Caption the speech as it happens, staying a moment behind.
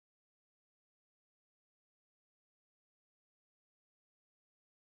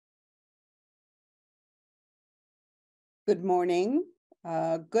Good morning,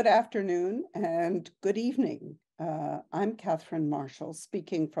 good afternoon, and good evening. I'm Catherine Marshall,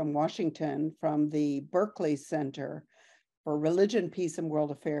 speaking from Washington from the Berkley Center for Religion, Peace, and World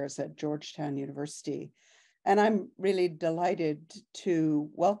Affairs at Georgetown University. And I'm really delighted to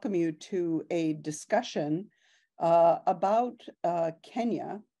welcome you to a discussion about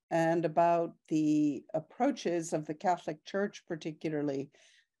Kenya and about the approaches of the Catholic Church, particularly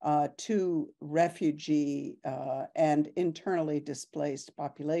to refugee and internally displaced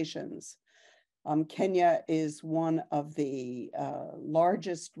populations. Kenya is one of the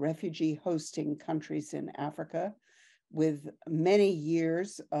largest refugee hosting countries in Africa, with many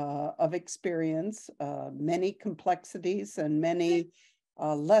years of experience, many complexities, and many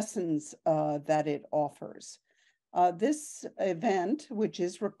lessons that it offers. This event, which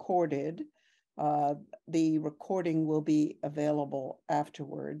is recorded, the recording will be available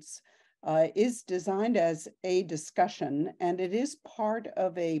afterwards, is designed as a discussion, and it is part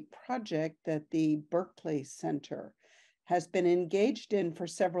of a project that the Berkley Center has been engaged in for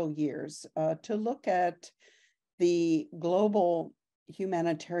several years to look at the global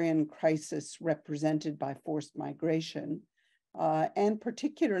humanitarian crisis represented by forced migration, and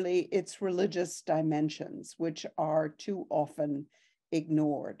particularly its religious dimensions, which are too often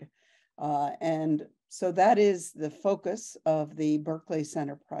ignored. And so that is the focus of the Berkley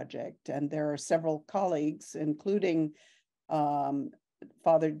Center project. And there are several colleagues, including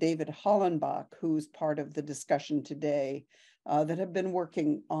Father David Hollenbach, who's part of the discussion today, that have been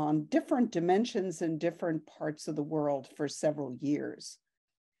working on different dimensions in different parts of the world for several years.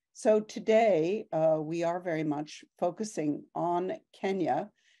 So today, we are very much focusing on Kenya,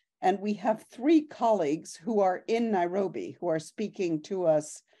 and we have three colleagues who are in Nairobi, who are speaking to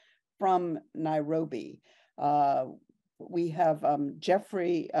us from Nairobi. We have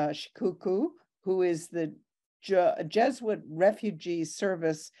Jeffrey Shikuku, who is the Jesuit Refugee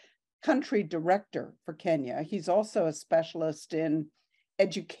Service country director for Kenya. He's also a specialist in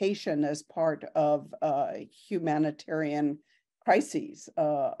education as part of humanitarian crises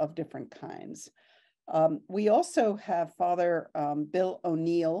of different kinds. We also have Father Bill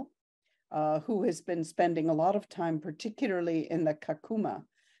O'Neill, who has been spending a lot of time, particularly in the Kakuma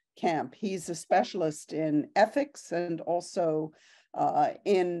camp. He's a specialist in ethics and also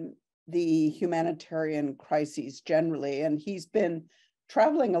in the humanitarian crises generally. And he's been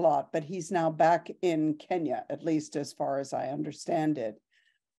traveling a lot, but he's now back in Kenya, at least as far as I understand it.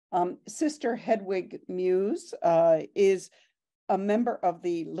 Sister Hedwig Muse is a member of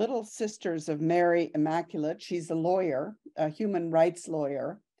the Little Sisters of Mary Immaculate. She's a lawyer, a human rights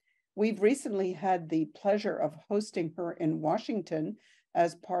lawyer. We've recently had the pleasure of hosting her in Washington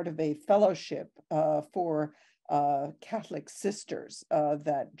as part of a fellowship for Catholic sisters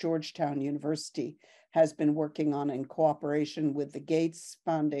that Georgetown University has been working on in cooperation with the Gates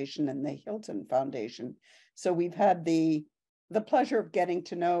Foundation and the Hilton Foundation. So we've had the pleasure of getting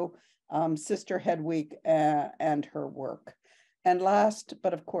to know Sister Hedwig and her work. And last,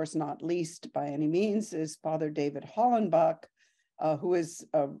 but of course not least by any means, is Father David Hollenbach, who is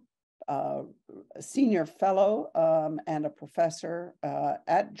a senior fellow and a professor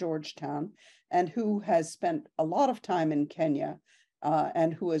at Georgetown, and who has spent a lot of time in Kenya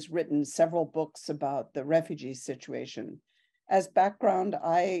and who has written several books about the refugee situation. As background,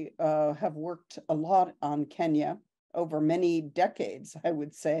 I have worked a lot on Kenya over many decades, I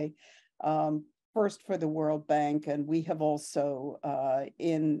would say, first for the World Bank, and we have also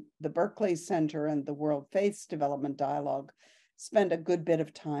in the Berkley Center and the World Faiths Development Dialogue spend a good bit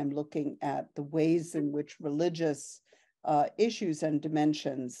of time looking at the ways in which religious issues and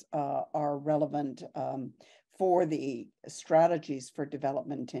dimensions are relevant for the strategies for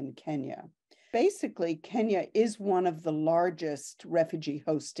development in Kenya. Basically, Kenya is one of the largest refugee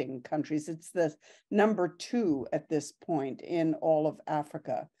hosting countries. It's the number 2 at this point in all of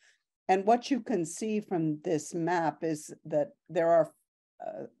Africa. And what you can see from this map is that there are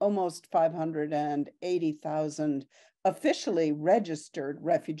almost 580,000 officially registered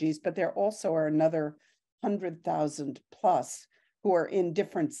refugees, but there also are another 100,000 plus who are in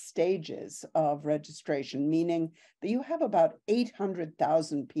different stages of registration, meaning that you have about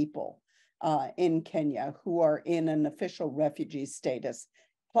 800,000 people in Kenya who are in an official refugee status.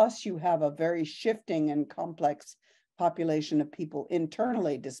 Plus, you have a very shifting and complex population of people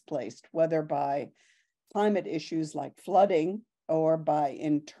internally displaced, whether by climate issues like flooding or by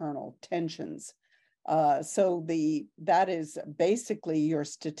internal tensions. So that is basically your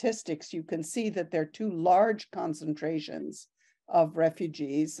statistics. You can see that there are 2 large concentrations of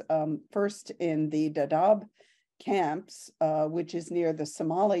refugees, first in the Dadaab camps, which is near the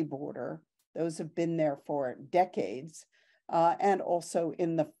Somali border. Those have been there for decades. And also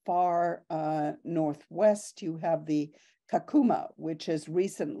in the far northwest, you have the Kakuma, which has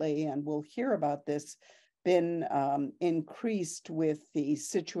recently, and we'll hear about this, been increased with the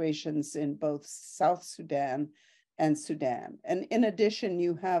situations in both South Sudan and Sudan. And in addition,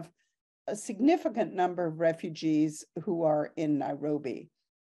 you have a significant number of refugees who are in Nairobi.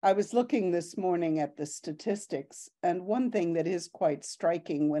 I was looking this morning at the statistics, and one thing that is quite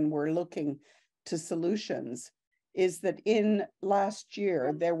striking when we're looking to solutions is that in last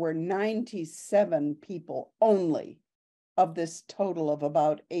year, there were 97 people only of this total of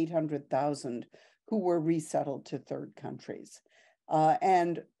about 800,000 who were resettled to third countries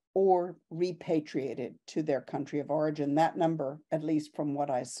and or repatriated to their country of origin. That number, at least from what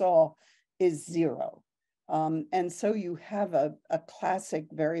I saw, is zero. And so you have a classic,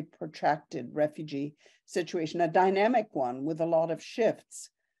 very protracted refugee situation, a dynamic one with a lot of shifts,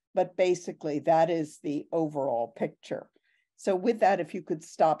 but basically that is the overall picture. So with that, if you could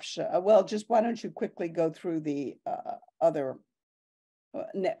stop, well, just why don't you quickly go through the other,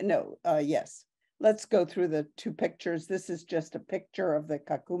 yes. Let's go through the two pictures. This is just a picture of the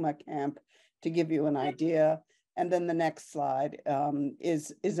Kakuma camp to give you an idea. And then the next slide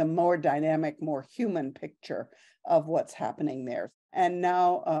is a more dynamic, more human picture of what's happening there. And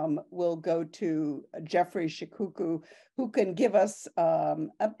now we'll go to Jeffrey Shikuku, who can give us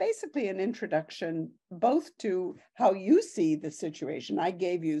basically an introduction both to how you see the situation. I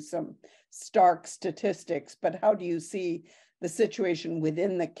gave you some stark statistics, but how do you see the situation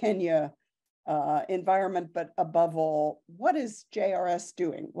within the Kenya environment, but above all, what is JRS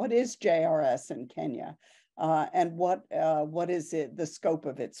doing? What is JRS in Kenya? And what is it, the scope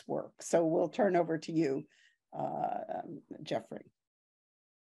of its work? So we'll turn over to you, Jeffrey.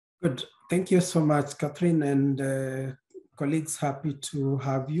 Good. Thank you so much, Catherine, and colleagues, happy to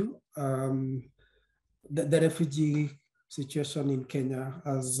have you. The refugee situation in Kenya,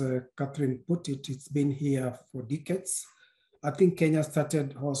 as Catherine put it, it's been here for decades. I think Kenya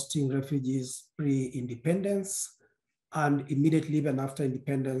started hosting refugees pre-independence, and immediately even after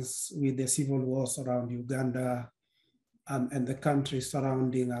independence with the civil wars around Uganda and the countries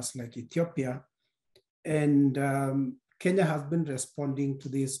surrounding us like Ethiopia. And Kenya has been responding to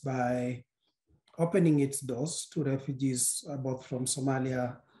this by opening its doors to refugees both from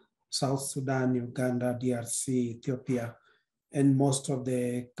Somalia, South Sudan, Uganda, DRC, Ethiopia, and most of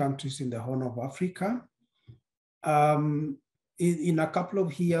the countries in the Horn of Africa. In a couple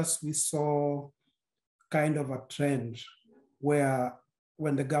of years, we saw kind of a trend where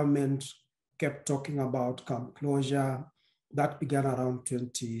when the government kept talking about camp closure, that began around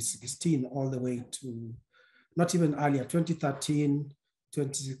 2016 all the way to not even earlier, 2013,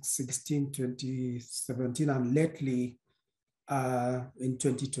 2016, 2017, and lately in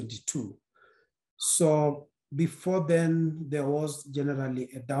 2022. So before then, there was generally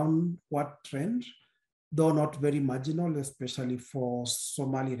a downward trend, though not very marginal, especially for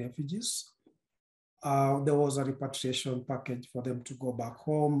Somali refugees. There was a repatriation package for them to go back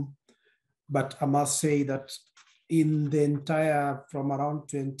home. But I must say that in the entire, from around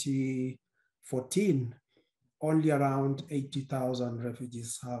 2014, only around 80,000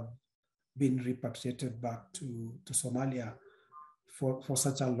 refugees have been repatriated back to Somalia for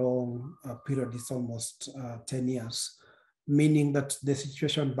such a long period. It's almost 10 years, meaning that the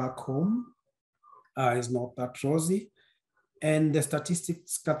situation back home is not that rosy. And the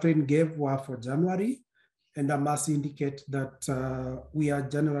statistics Catherine gave were for January, and I must indicate that we are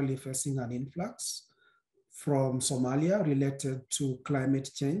generally facing an influx from Somalia related to climate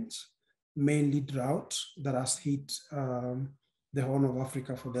change, mainly drought that has hit the Horn of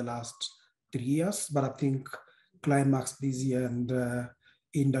Africa for the last 3 years, but I think climaxed this year. And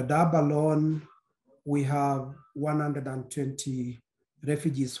in Dadaab alone, we have 120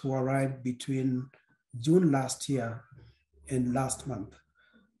 refugees who arrived between June last year and last month.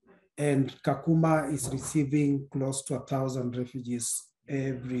 And Kakuma is receiving close to 1,000 refugees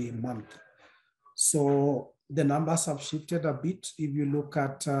every month. So the numbers have shifted a bit. If you look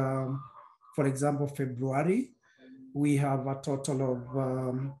at, for example, February, we have a total of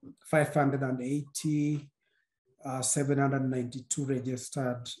 580, 792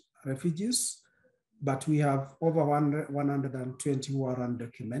 registered refugees, but we have over 120 who are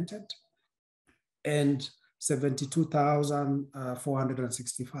undocumented, and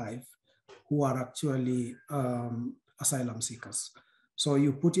 72,465 who are actually asylum seekers. So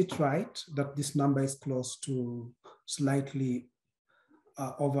you put it right that this number is close to slightly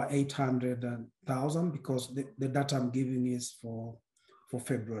over 800,000 because the data I'm giving is for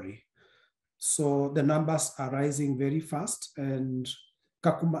February. So the numbers are rising very fast, and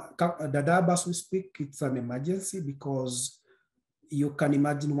Dadaab, as we speak, it's an emergency because you can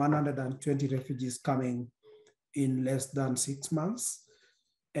imagine 120 refugees coming in less than 6 months.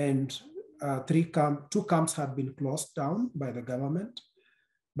 And two camps have been closed down by the government,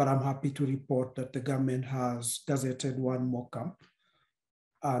 but I'm happy to report that the government has gazetted one more camp,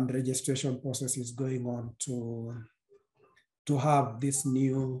 and registration process is going on to have these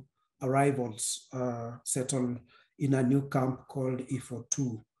new arrivals settled in a new camp called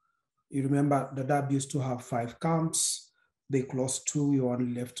E42. You remember the Dadaab used to have 5 camps. They closed 2, you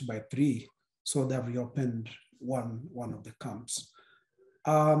only left by 3. So they've reopened one of the camps.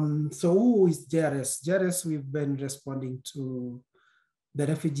 So who is JRS? JRS, we've been responding to the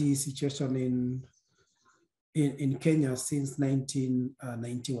refugee situation in Kenya since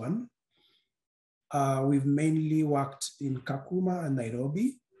 1991. We've mainly worked in Kakuma and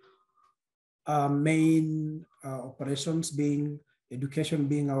Nairobi. Main operations being education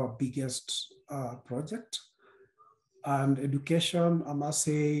being our biggest project. And education, I must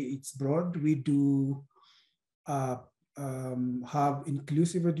say, it's broad. We do have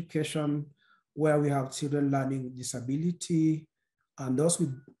inclusive education where we have children learning with disability and those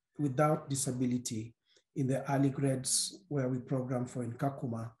without disability in the early grades where we program for in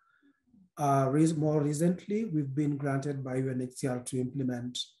Kakuma. More recently, we've been granted by UNHCR to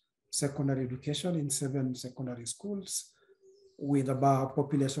implement secondary education in 7 secondary schools with about a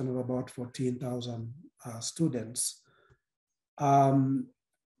population of about 14,000 students.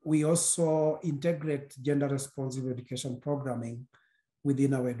 We also integrate gender responsive education programming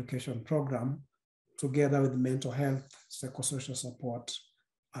within our education program, together with mental health, psychosocial support,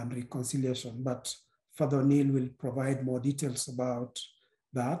 and reconciliation. But Father Neil will provide more details about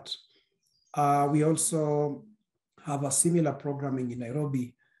that. We also have a similar programming in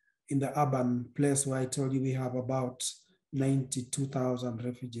Nairobi, in the urban place where I told you we have about 92,000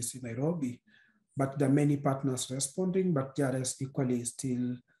 refugees in Nairobi. But there are many partners responding, but JRS equally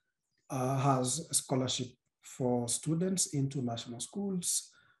still has a scholarship for students into national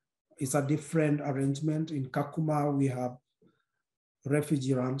schools. It's a different arrangement. In Kakuma, we have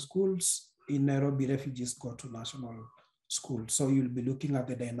refugee-run schools. In Nairobi, refugees go to national schools. So you'll be looking at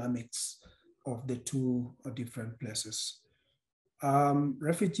the dynamics of the 2 different places.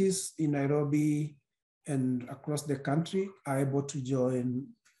 Refugees in Nairobi and across the country are able to join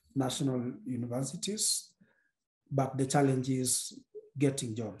national universities, but the challenge is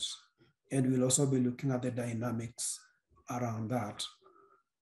getting jobs. And we'll also be looking at the dynamics around that.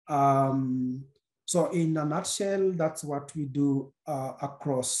 So in a nutshell, that's what we do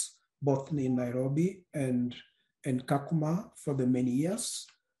across both in Nairobi and Kakuma for the many years.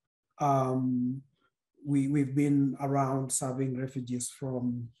 We've been around serving refugees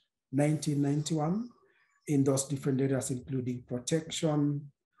from 1991 in those different areas, including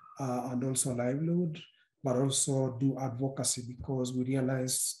protection and also livelihood, but also do advocacy, because we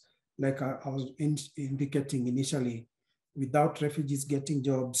realized, like I was indicating initially, without refugees getting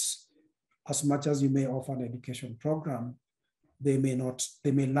jobs, as much as you may offer an education program, they may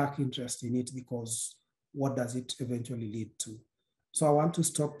lack interest in it, because what does it eventually lead to? So I want to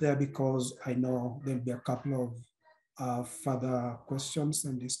stop there because I know there'll be a couple of further questions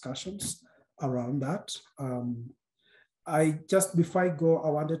and discussions around that. Before I go, I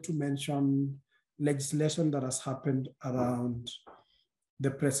wanted to mention legislation that has happened around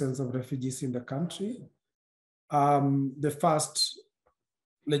the presence of refugees in the country. The first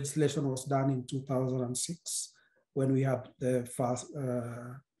legislation was done in 2006 when we had the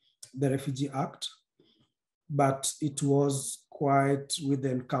Refugee Act, but it was quite with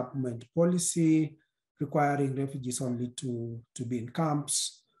the encampment policy, requiring refugees only to be in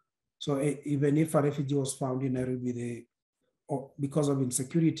camps. So even if a refugee was found in Nairobi, because of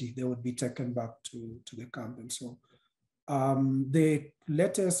insecurity, they would be taken back to the camp. And so the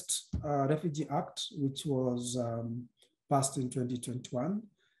latest Refugee Act, which was passed in 2021,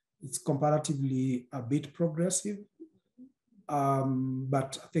 it's comparatively a bit progressive,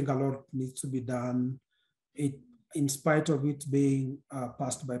 but I think a lot needs to be done. In spite of it being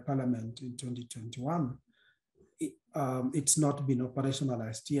passed by Parliament in 2021, it's not been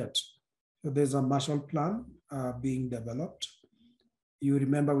operationalized yet. So there's a Marshall Plan being developed. You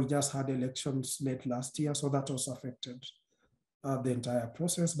remember we just had elections late last year, so that also affected the entire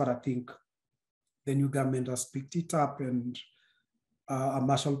process. But I think the new government has picked it up, and a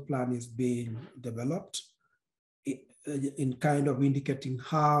Marshall Plan is being developed in kind of indicating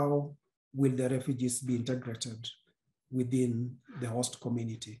how will the refugees be integrated within the host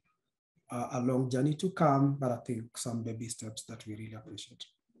community. A long journey to come, but I think some baby steps that we really appreciate.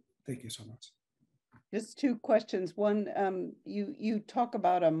 Thank you so much. Just two questions. One, you talk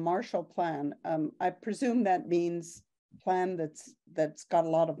about a Marshall Plan. I presume that means plan that's got a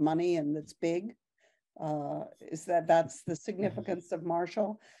lot of money and that's big. Is that's the significance of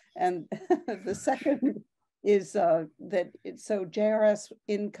Marshall? And the second is so JRS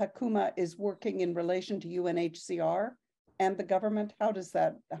in Kakuma is working in relation to UNHCR and the government. How does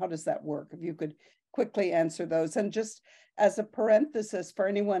that work? If you could quickly answer those. And just as a parenthesis for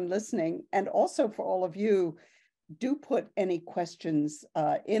anyone listening, and also for all of you, do put any questions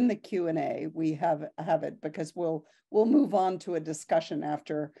in the Q&A. We have it, because we'll move on to a discussion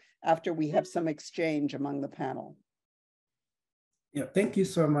after we have some exchange among the panel. Yeah, thank you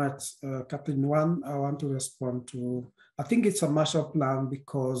so much, Captain. One, I want to respond to, I think it's a Marshall Plan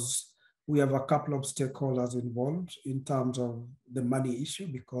because we have a couple of stakeholders involved in terms of the money issue,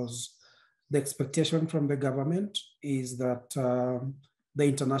 because the expectation from the government is that the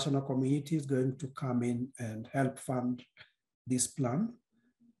international community is going to come in and help fund this plan.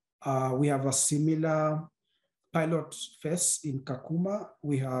 We have a similar pilot phase in Kakuma.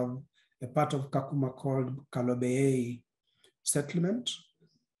 We have a part of Kakuma called Kalobeye settlement,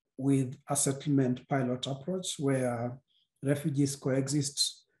 with a settlement pilot approach where refugees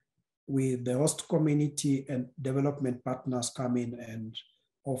coexist with the host community and development partners come in and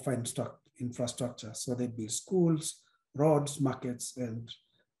offer infrastructure. So they build schools, roads, markets, and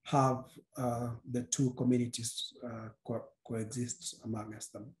have the two communities coexist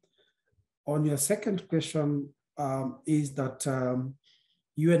amongst them. On your second question, is that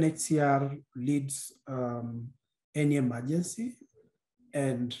UNHCR leads any emergency,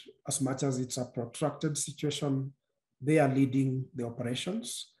 and as much as it's a protracted situation, they are leading the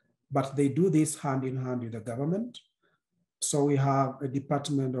operations, but they do this hand in hand with the government. So we have a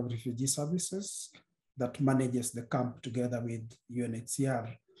Department of Refugee Services that manages the camp together with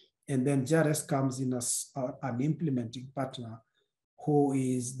UNHCR. And then JRS comes in as an implementing partner who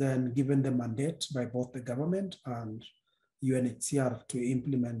is then given the mandate by both the government and UNHCR to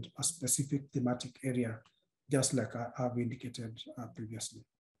implement a specific thematic area, just like I've indicated previously.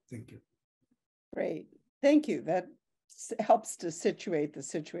 Thank you. Great, thank you. That helps to situate the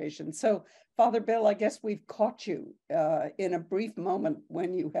situation. So, Father Bill, I guess we've caught you in a brief moment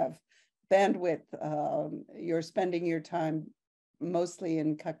when you have bandwidth. You're spending your time mostly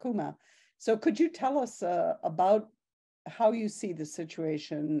in Kakuma. So could you tell us about how you see the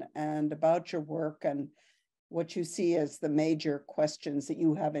situation and about your work and what you see as the major questions that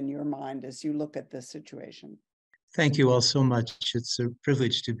you have in your mind as you look at this situation? Thank you all so much. It's a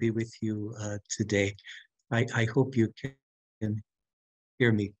privilege to be with you today. I hope you can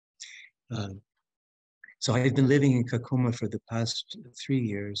hear me. So I've been living in Kakuma for the past 3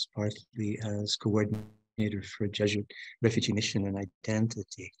 years, partly as coordinator for Jesuit Refugee Mission and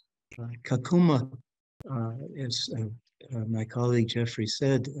Identity. Kakuma, as my colleague Jeffrey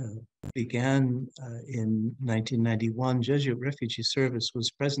said, began in 1991. Jesuit Refugee Service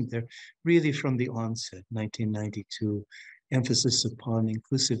was present there really from the onset, 1992. Emphasis upon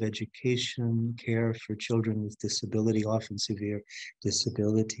inclusive education, care for children with disability, often severe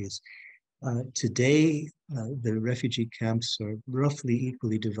disabilities. Today, the refugee camps are roughly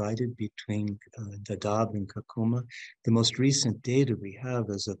equally divided between Dadaab and Kakuma. The most recent data we have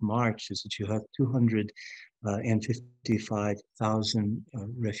as of March is that you have 255,000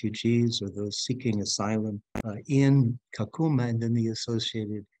 refugees or those seeking asylum in Kakuma, and then the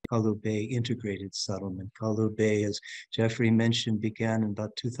associated Kalobeye integrated settlement. Kalobeye, as Jeffrey mentioned, began in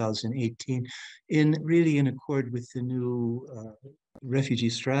about 2018, really in accord with the new refugee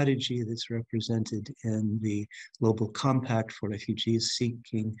strategy that's represented in the Global Compact for Refugees,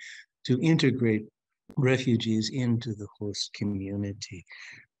 seeking to integrate refugees into the host community.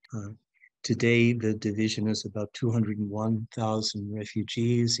 Today, the division is about 201,000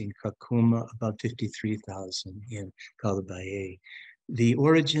 refugees in Kakuma, about 53,000 in Kalobeye. The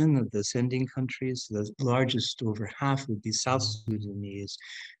origin of the sending countries, the largest, over half, would be South Sudanese.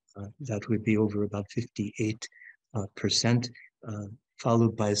 That would be over about 58%.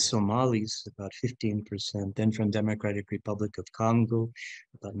 Followed by Somalis, about 15%, then from Democratic Republic of Congo,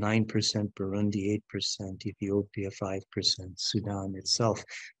 about 9%, Burundi, 8%, Ethiopia, 5%, Sudan itself,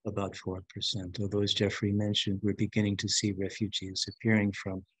 about 4%. Although, as Jeffrey mentioned, we're beginning to see refugees appearing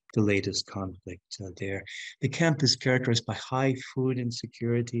from the latest conflict there. The camp is characterized by high food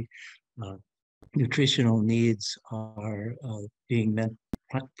insecurity. Nutritional needs are being met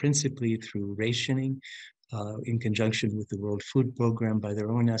principally through rationing. In conjunction with the World Food Program, by their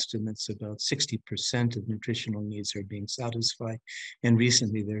own estimates, about 60% of nutritional needs are being satisfied. And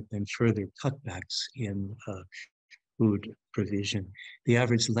recently, there have been further cutbacks in food provision. The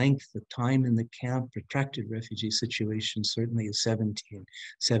average length of time in the camp, protracted refugee situation, certainly is 17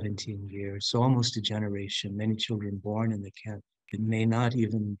 years, so almost a generation. Many children born in the camp may not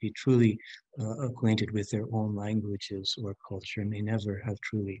even be truly acquainted with their own languages or culture, may never have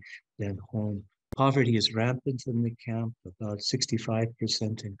truly been home. Poverty is rampant in the camp, about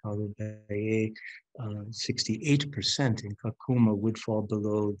 65% in Kalobeye, 68% in Kakuma would fall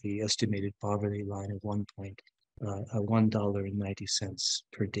below the estimated poverty line of $1.90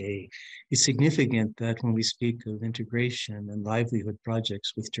 per day. It's significant that when we speak of integration and livelihood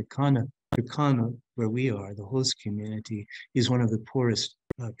projects with Turkana, where we are, the host community, is one of the poorest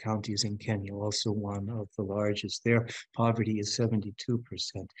counties in Kenya, also one of the largest. Their poverty is 72%.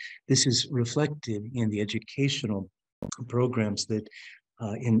 This is reflected in the educational programs that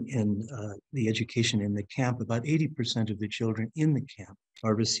in the education in the camp. About 80% of the children in the camp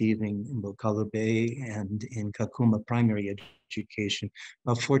are receiving in Berkley and in Kakuma primary education,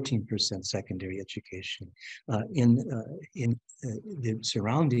 about 14% secondary education. In the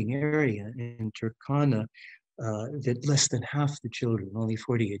surrounding area in Turkana, that less than half the children, only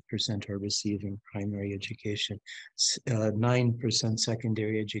 48%, are receiving primary education, 9%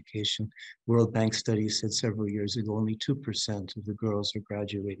 secondary education. World Bank studies said several years ago, only 2% of the girls are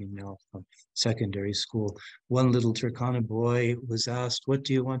graduating now from secondary school. One little Turkana boy was asked, "What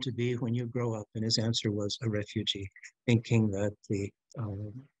do you want to be when you grow up?" And his answer was a refugee, thinking that the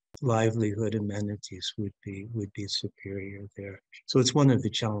livelihood amenities would be superior there. So it's one of the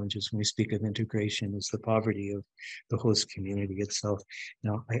challenges when we speak of integration, is the poverty of the host community itself.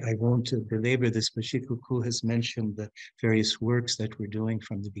 Now, I won't belabor this, but Shikuku has mentioned the various works that we're doing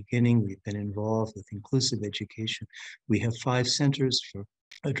from the beginning. We've been involved with inclusive education. We have 5 centers for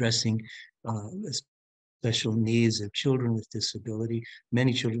addressing special needs of children with disability,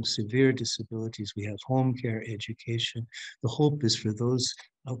 many children with severe disabilities. We have home care, education. The hope is for those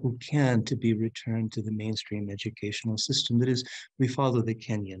who can to be returned to the mainstream educational system. That is, we follow the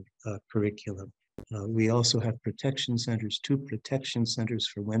Kenyan curriculum. We also have protection centers, 2 protection centers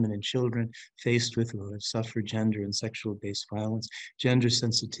for women and children faced with or have suffered gender and sexual-based violence. Gender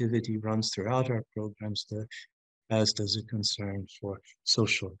sensitivity runs throughout our programs, as does a concern for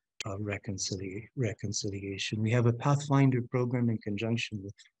social reconciliation. We have a Pathfinder program in conjunction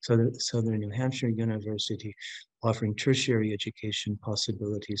with Southern New Hampshire University, offering tertiary education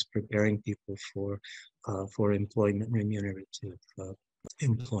possibilities, preparing people for employment, remunerative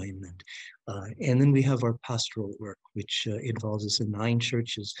employment. And then we have our pastoral work, which involves us in 9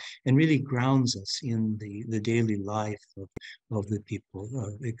 churches and really grounds us in the daily life of the people.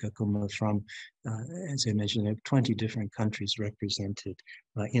 Kakuma from, as I mentioned, there are 20 different countries represented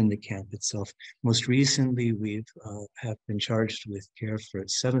in the camp itself. Most recently, we have been charged with care for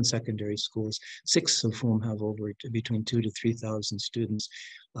 7 secondary schools, 6 of whom have over between 2,000 to 3,000 students.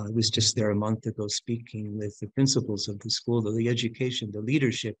 I was just there a month ago speaking with the principals of the school. The education, the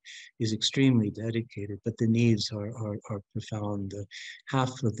leadership is extremely dedicated, but the needs are profound.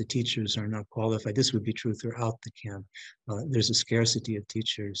 Half of the teachers are not qualified. This would be true throughout the camp. There's a scarcity of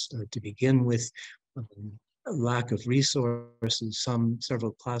teachers to begin with. A lack of resources.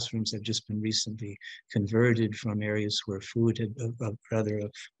 Several classrooms have just been recently converted from areas where wood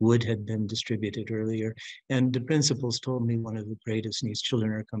had been distributed earlier. And the principals told me one of the greatest needs,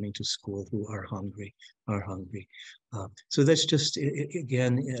 children are coming to school who are hungry. So that's just,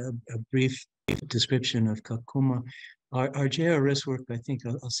 again, a brief description of Kakuma. Our JRS work, I think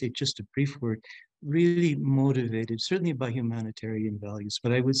I'll say just a brief word, really motivated, certainly by humanitarian values,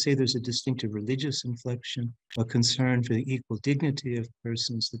 but I would say there's a distinctive religious inflection, a concern for the equal dignity of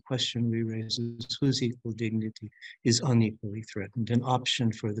persons. The question we raise is whose equal dignity is unequally threatened. An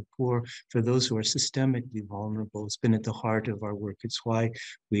option for the poor, for those who are systemically vulnerable. It's been at the heart of our work. It's why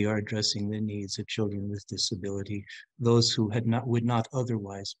we are addressing the needs of children with disability, those who would not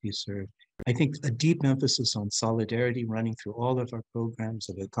otherwise be served. I think a deep emphasis on solidarity running through all of our programs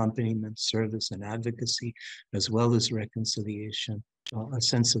of accompaniment, service, and advocacy, as well as reconciliation, a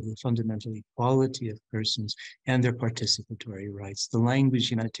sense of the fundamental equality of persons and their participatory rights. The language,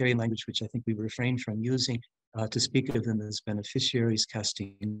 humanitarian language, which I think we refrain from using to speak of them as beneficiaries,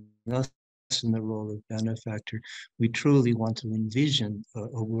 casting us in the role of benefactor. We truly want to envision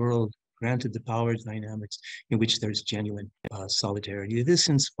a world, granted the power dynamics, in which there's genuine solidarity. This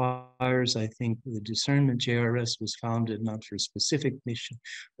inspires, I think, the discernment. JRS was founded not for a specific mission,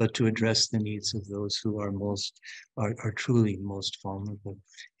 but to address the needs of those who are truly most vulnerable.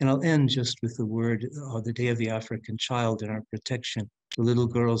 And I'll end just with the word, the Day of the African Child and our protection. The little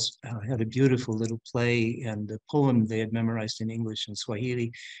girls had a beautiful little play and a poem they had memorized in English and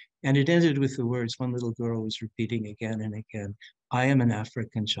Swahili. And it ended with the words one little girl was repeating again and again, I am an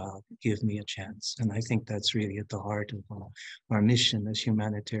African child, give me a chance. And I think that's really at the heart of our mission as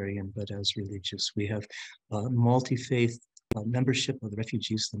humanitarian, but as religious. We have multi-faith membership of the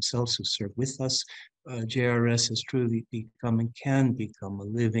refugees themselves who serve with us. JRS has truly become and can become a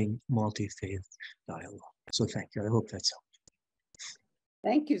living multi-faith dialogue. So thank you. I hope that's helpful.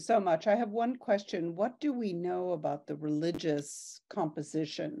 Thank you so much. I have one question. What do we know about the religious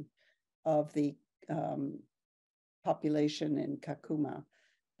composition of the population in Kakuma?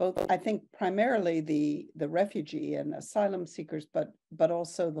 Both, I think, primarily the refugee and asylum seekers, but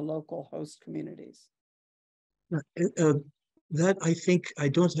also the local host communities. That I think I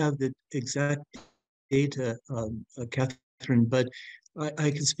don't have the exact data, Catherine, but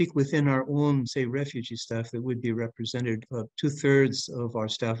I can speak within our own, say, refugee staff that would be represented. 2/3 of our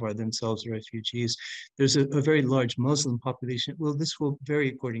staff are themselves refugees. There's a very large Muslim population. Well, this will vary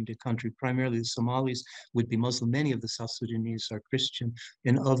according to country. Primarily the Somalis would be Muslim. Many of the South Sudanese are Christian,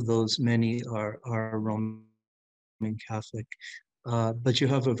 and of those, many are Roman Catholic. But you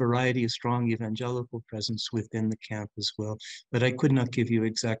have a variety of strong evangelical presence within the camp as well. But I could not give you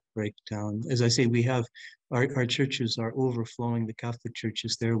exact breakdown. As I say, we have our churches are overflowing, the Catholic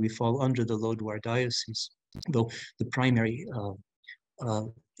churches there. We fall under the Lodwar diocese, though the primary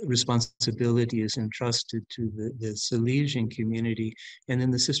responsibility is entrusted to the Salesian community and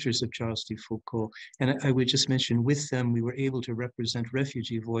then the Sisters of Charles de Foucauld. And I would just mention with them, we were able to represent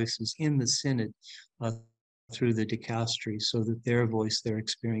refugee voices in the synod through the dicastery so that their voice, their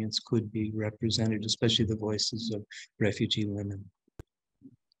experience could be represented, especially the voices of refugee women.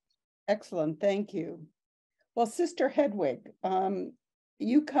 Excellent, thank you. Well, Sister Hedwig,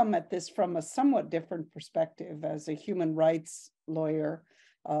 you come at this from a somewhat different perspective as a human rights lawyer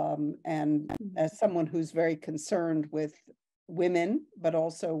and as someone who's very concerned with women, but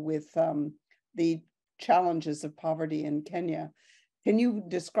also with the challenges of poverty in Kenya. Can you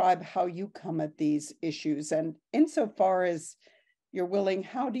describe how you come at these issues? And insofar as you're willing,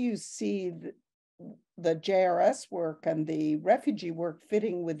 how do you see the JRS work and the refugee work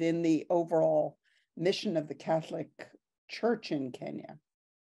fitting within the overall mission of the Catholic Church in Kenya?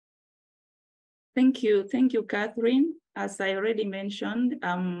 Thank you, Catherine. As I already mentioned,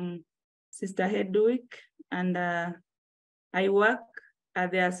 Sister Hedwig, and I work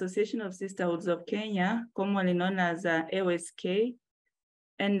at the Association of Sisterhoods of Kenya, commonly known as AOSK.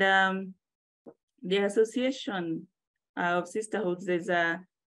 And the Association of Sisterhoods is an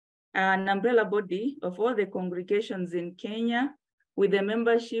umbrella body of all the congregations in Kenya with a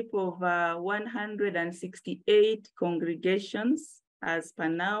membership of 168 congregations as per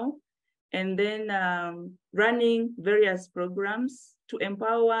now, and then running various programs to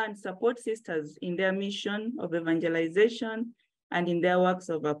empower and support sisters in their mission of evangelization and in their works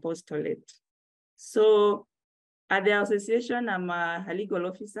of apostolate. So at the association, I'm a legal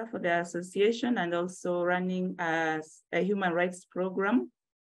officer for the association and also running as a human rights program.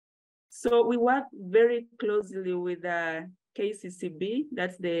 So we work very closely with KCCB,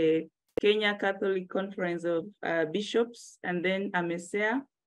 that's the Kenya Catholic Conference of Bishops, and then AMESEA,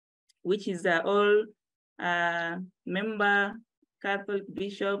 which is all member Catholic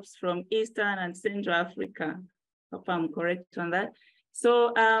bishops from Eastern and Central Africa. Hope I'm correct on that.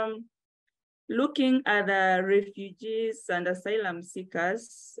 So looking at the refugees and asylum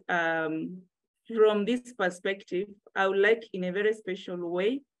seekers from this perspective, I would like in a very special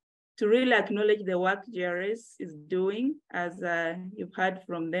way to really acknowledge the work JRS is doing, as you've heard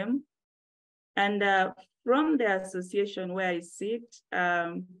from them. And from the association where I sit,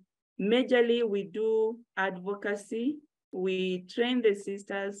 majorly we do advocacy. We train the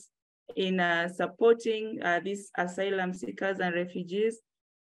sisters in supporting these asylum seekers and refugees.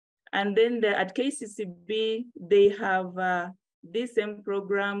 And then at KCCB, they have this same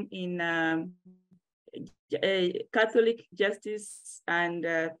program in Catholic Justice and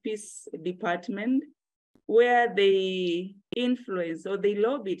Peace Department, where they influence or they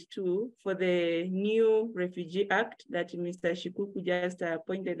lobbied too for the new Refugee Act that Mr. Shikuku just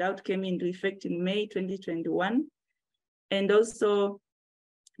pointed out came into effect in May 2021. And also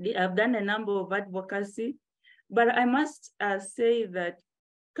they have done a number of advocacy, but I must say that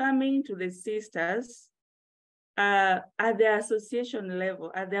coming to the sisters at the association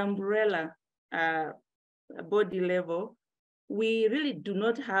level, at the umbrella body level, we really do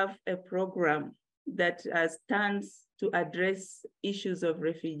not have a program that stands to address issues of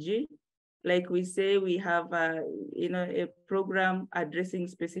refugee. Like we say, we have a program addressing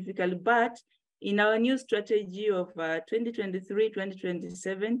specifically, but in our new strategy of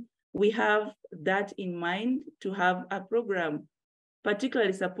 2023-2027, we have that in mind to have a program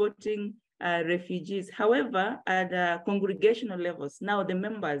particularly supporting refugees. However, at congregational levels, now the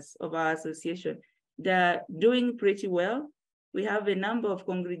members of our association, they're doing pretty well. We have a number of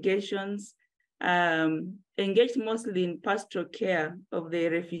congregations engaged mostly in pastoral care of the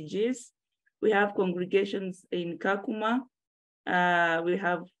refugees. We have congregations in Kakuma. We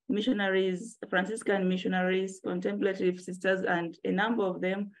have missionaries, Franciscan missionaries, contemplative sisters, and a number of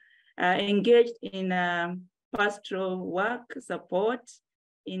them engaged in pastoral work, support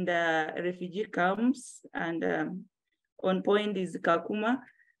in the refugee camps, and on point is Kakuma.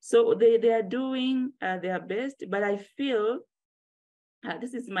 So they are doing their best, but I feel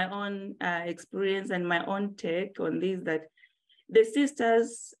this is my own experience and my own take on this, that the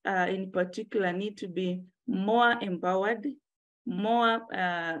sisters in particular need to be more empowered, more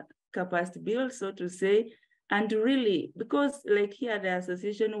capacity built, so to say, and really, because like here at the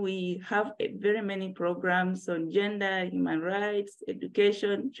association, we have very many programs on gender, human rights,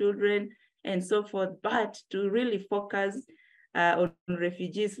 education, children, and so forth, but to really focus on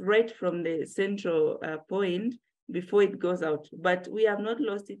refugees right from the central point before it goes out. But we have not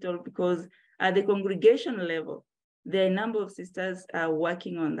lost it all, because at the congregation level, there are a number of sisters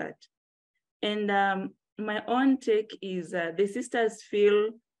working on that. And my own take is the sisters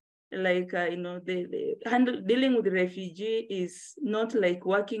feel like, dealing with the refugee is not like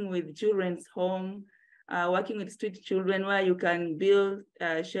working with children's home, working with street children, where you can build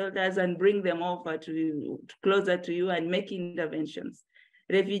shelters and bring them over to closer to you and make interventions.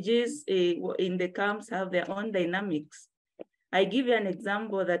 Refugees in the camps have their own dynamics. I give you an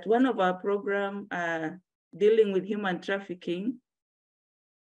example that one of our programs dealing with human trafficking,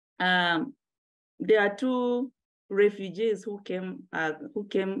 there are 2 refugees who came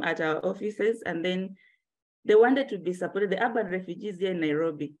at our offices, and then they wanted to be supported, the urban refugees here in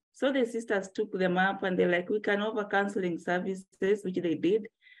Nairobi. So the sisters took them up and they're like, we can offer counseling services, which they did.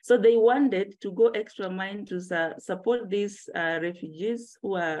 So they wanted to go extra mile to support these refugees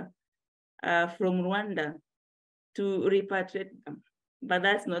who are from Rwanda, to repatriate them. But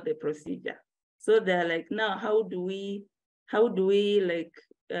that's not the procedure. So they're like, now how do we like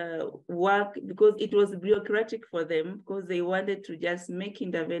work, because it was bureaucratic for them, because they wanted to just make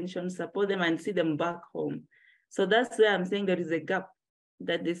interventions, support them, and see them back home. So that's where I'm saying there is a gap,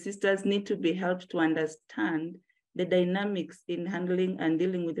 that the sisters need to be helped to understand the dynamics in handling and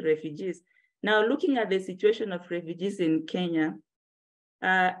dealing with refugees. Now, looking at the situation of refugees in Kenya,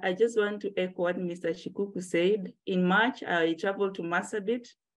 I just want to echo what Mr. Shikuku said. In March, I traveled to Marsabit,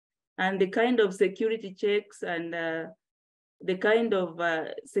 and the kind of security checks and the kind of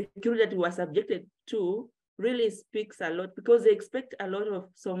security that we were subjected to really speaks a lot, because they expect a lot of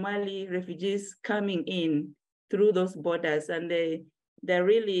Somali refugees coming in through those borders, and they're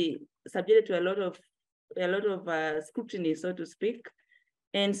really subjected to a lot of scrutiny, so to speak.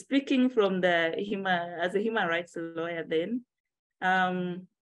 And speaking from as a human rights lawyer, then I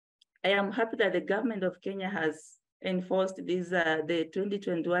am happy that the government of Kenya has enforced this the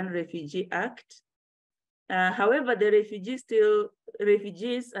 2021 Refugee Act. However, the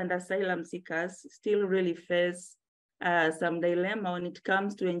refugees and asylum seekers still really face some dilemma when it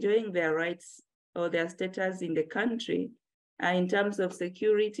comes to enjoying their rights or their status in the country, in terms of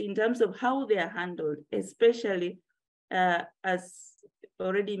security, in terms of how they are handled, especially as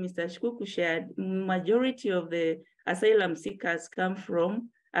already Mr. Shikuku shared, majority of the asylum seekers come from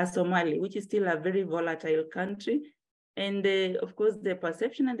Somalia, which is still a very volatile country. And of course, the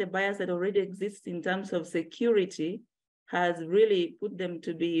perception and the bias that already exists in terms of security has really put them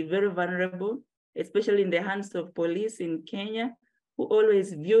to be very vulnerable, especially in the hands of police in Kenya, who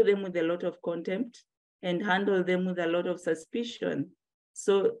always view them with a lot of contempt and handle them with a lot of suspicion.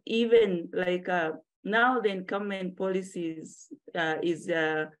 So even like now the incumbent policies is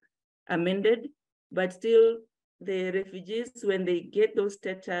amended, but still the refugees, when they get those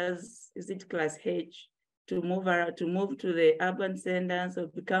status, is it class H, to move to the urban centers or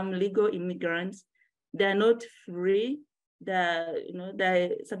become legal immigrants, they're not free. They're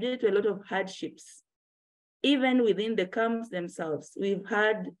subject to a lot of hardships. Even within the camps themselves, we've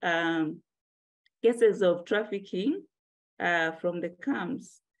had cases of trafficking from the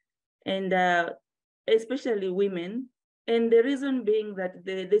camps, and especially women. And the reason being that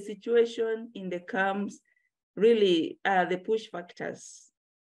the situation in the camps really the push factors,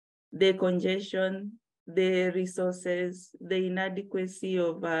 the congestion, the resources, the inadequacy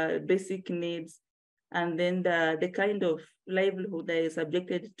of basic needs, and then the kind of livelihood they are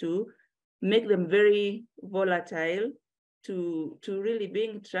subjected to make them very volatile to really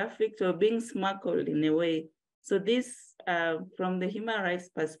being trafficked or being smuggled in a way. So this, from the human rights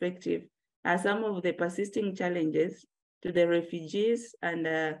perspective, are some of the persisting challenges to the refugees and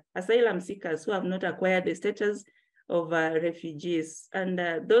asylum seekers who have not acquired the status of refugees. And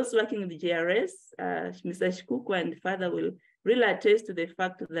those working with JRS, Mr. Shikuku and Father will really attest to the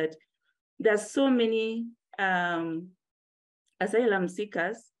fact that there are so many asylum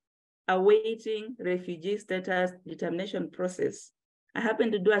seekers awaiting refugee status determination process. I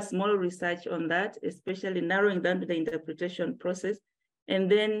happened to do a small research on that, especially narrowing down to the interpretation process. And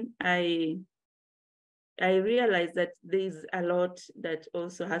then I realized that there's a lot that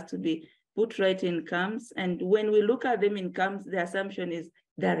also has to be put right in camps. And when we look at them in camps, the assumption is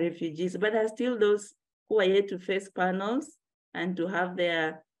they're refugees, but there are still those who are yet to face panels and to have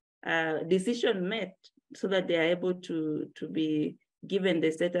their decision met so that they are able to be given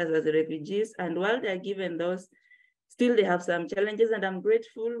the status as refugees. And while they're given those, still they have some challenges, and I'm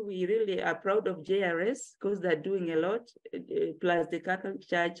grateful. We really are proud of JRS because they're doing a lot, plus the Catholic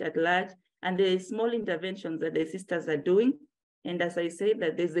Church at large, and the small interventions that the sisters are doing. And as I say,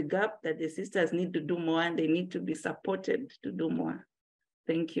 that there's a gap that the sisters need to do more, and they need to be supported to do more.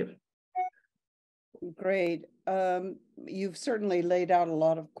 Thank you. Great. You've certainly laid out a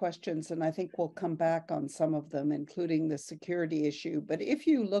lot of questions, and I think we'll come back on some of them, including the security issue. But if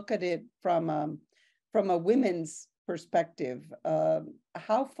you look at it from a women's perspective,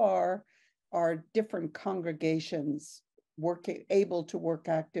 how far are different congregations able to work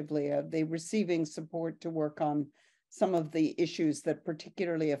actively? Are they receiving support to work on some of the issues that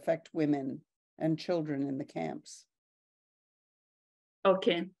particularly affect women and children in the camps?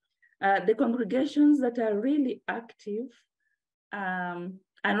 Okay. The congregations that are really active are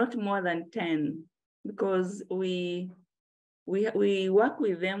not more than 10, because we work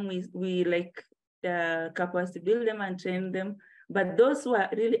with them, we like capacity build them and train them. But those who are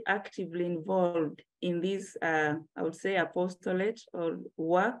really actively involved in this, I would say, apostolate or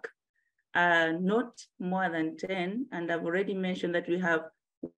work are not more than 10. And I've already mentioned that we have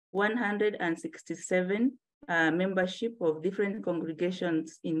 167 membership of different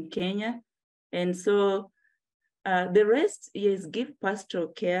congregations in Kenya. And so the rest is give pastoral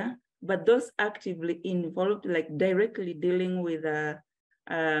care, but those actively involved, like directly dealing with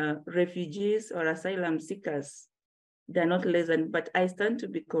refugees or asylum seekers, they're not less than, but I stand to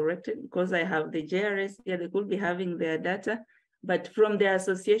be corrected because I have the JRS here, they could be having their data, but from the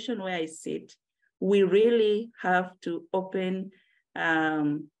association where I sit, we really have to open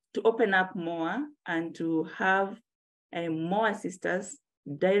up more and to have more sisters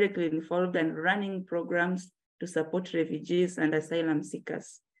directly involved and running programs to support refugees and asylum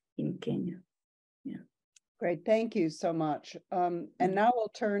seekers in Kenya. Yeah. Great, thank you so much. And now we'll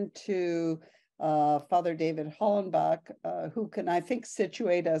turn to Father David Hollenbach, who can, I think,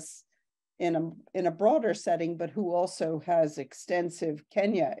 situate us in a broader setting, but who also has extensive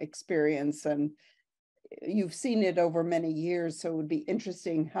Kenya experience, and you've seen it over many years, so it would be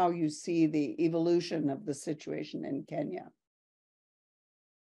interesting how you see the evolution of the situation in Kenya.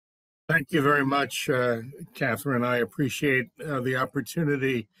 Thank you very much, Catherine. I appreciate the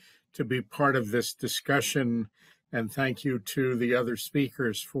opportunity to be part of this discussion, and thank you to the other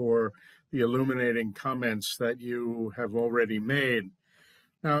speakers for the illuminating comments that you have already made.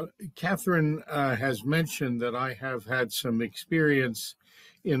 Now, Catherine has mentioned that I have had some experience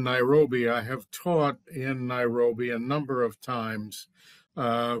in Nairobi. I have taught in Nairobi a number of times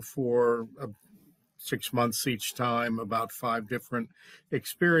for 6 months each time, about 5 different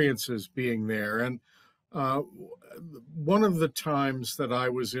experiences being there. And one of the times that I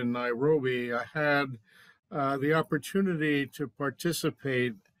was in Nairobi, I had the opportunity to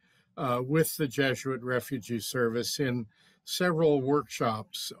participate with the Jesuit Refugee Service in several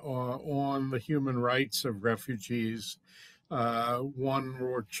workshops on the human rights of refugees. One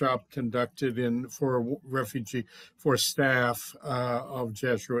workshop conducted for staff of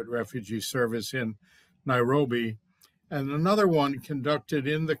Jesuit Refugee Service in Nairobi, and another one conducted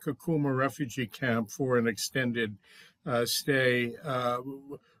in the Kakuma refugee camp for an extended stay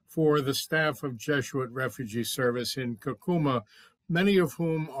for the staff of Jesuit Refugee Service in Kakuma, many of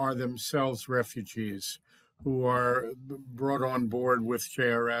whom are themselves refugees who are brought on board with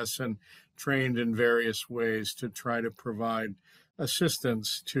JRS and trained in various ways to try to provide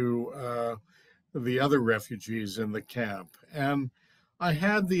assistance to the other refugees in the camp. And I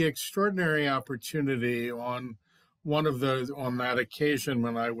had the extraordinary opportunity on that occasion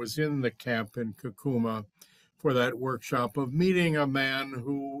when I was in the camp in Kakuma for that workshop of meeting a man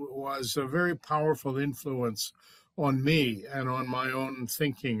who was a very powerful influence on me and on my own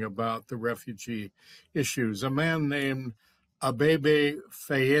thinking about the refugee issues, a man named Abebe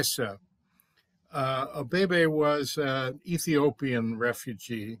Fayesa. Abebe was an Ethiopian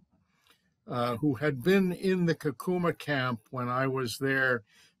refugee who had been in the Kakuma camp when I was there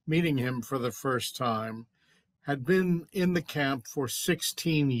meeting him for the first time, had been in the camp for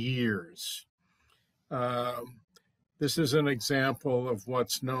 16 years. This is an example of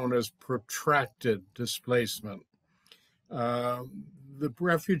what's known as protracted displacement. The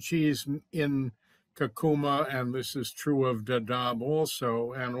refugees in Kakuma, and this is true of Dadaab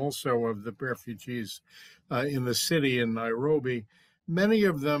also, and also of the refugees in the city in Nairobi, many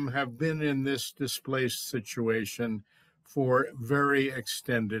of them have been in this displaced situation for very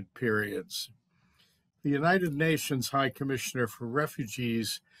extended periods. The United Nations High Commissioner for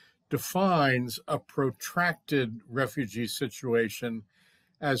Refugees defines a protracted refugee situation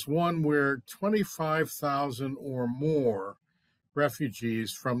as one where 25,000 or more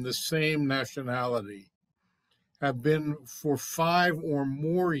refugees from the same nationality have been for 5 or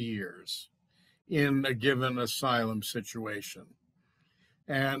more years in a given asylum situation.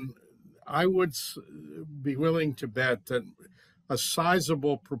 And I would be willing to bet that a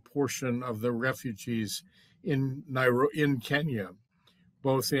sizable proportion of the refugees in Kenya,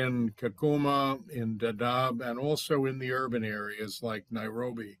 both in Kakuma, in Dadaab, and also in the urban areas like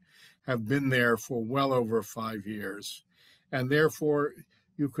Nairobi, have been there for well over 5 years. And therefore,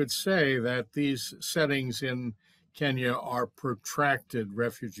 you could say that these settings in Kenya are protracted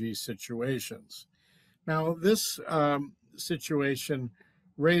refugee situations. Now, this situation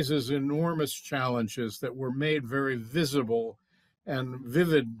raises enormous challenges that were made very visible and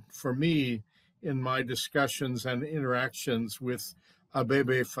vivid for me in my discussions and interactions with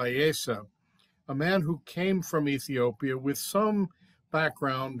Abebe Fayesa, a man who came from Ethiopia with some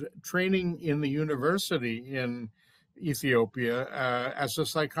background training in the university in Ethiopia as a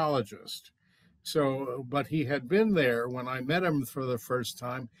psychologist. But he had been there when I met him for the first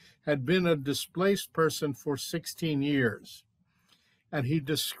time, had been a displaced person for 16 years. And he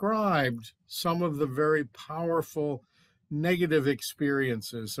described some of the very powerful negative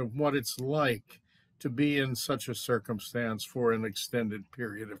experiences of what it's like to be in such a circumstance for an extended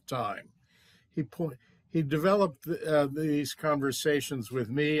period of time. He developed these conversations with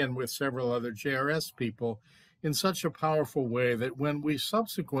me and with several other JRS people in such a powerful way that when we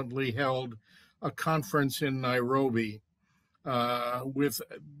subsequently held a conference in Nairobi with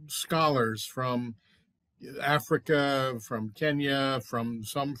scholars from Africa, from Kenya, from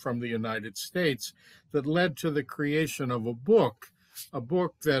the United States, that led to the creation of a book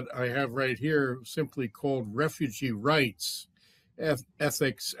that I have right here simply called Refugee Rights,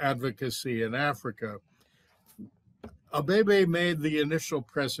 Ethics, Advocacy in Africa. Abebe made the initial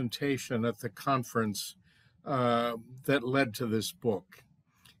presentation at the conference that led to this book.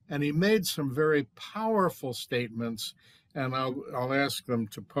 And he made some very powerful statements, and I'll ask them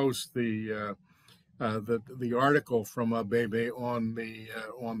to post the article from Abebe on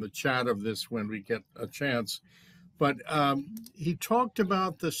the chat of this when we get a chance. But he talked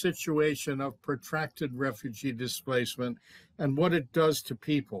about the situation of protracted refugee displacement and what it does to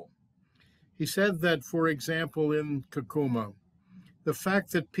people. He said that, for example, in Kakuma, the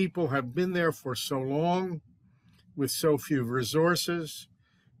fact that people have been there for so long, with so few resources,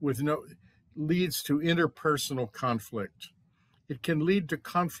 leads to interpersonal conflict. It can lead to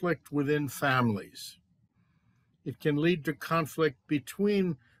conflict within families. It can lead to conflict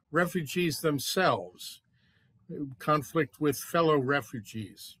between refugees themselves, conflict with fellow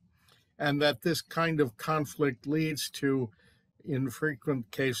refugees, and that this kind of conflict leads to, in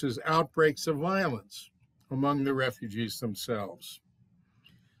frequent cases, outbreaks of violence among the refugees themselves.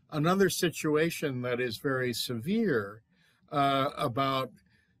 Another situation that is very severe about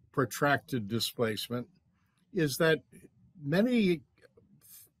protracted displacement is that many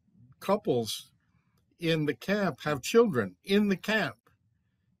couples in the camp have children in the camp.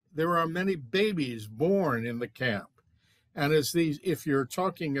 There are many babies born in the camp. And if you're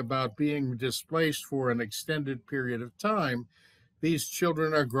talking about being displaced for an extended period of time, these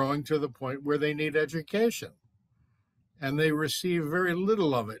children are growing to the point where they need education, and they receive very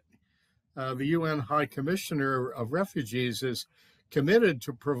little of it. The UN High Commissioner of Refugees is committed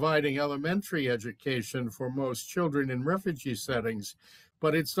to providing elementary education for most children in refugee settings,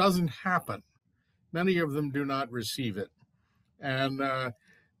 but it doesn't happen. Many of them do not receive it. And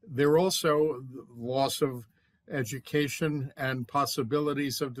there are also loss of education and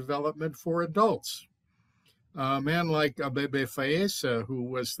possibilities of development for adults. A man like Abebe Fayesa, who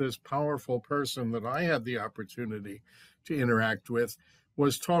was this powerful person that I had the opportunity to interact with,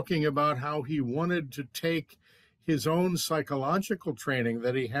 was talking about how he wanted to take his own psychological training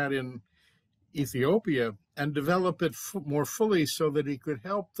that he had in Ethiopia and develop it more fully so that he could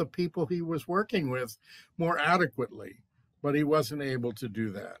help the people he was working with more adequately, but he wasn't able to do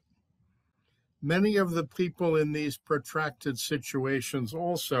that. Many of the people in these protracted situations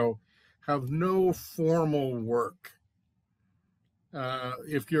also have no formal work.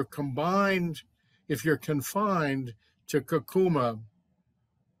 If you're confined to Kakuma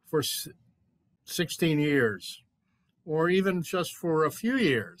for 16 years, or even just for a few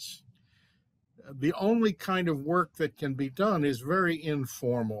years, the only kind of work that can be done is very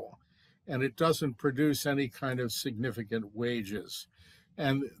informal, and it doesn't produce any kind of significant wages.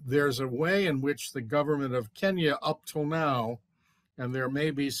 And there's a way in which the government of Kenya up till now, and there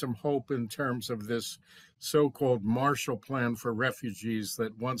may be some hope in terms of this so-called Marshall Plan for refugees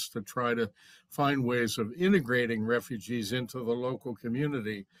that wants to try to find ways of integrating refugees into the local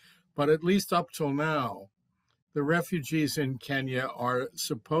community. But at least up till now, the refugees in Kenya are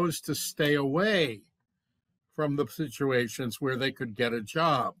supposed to stay away from the situations where they could get a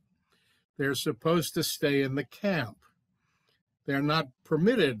job. They're supposed to stay in the camp. They're not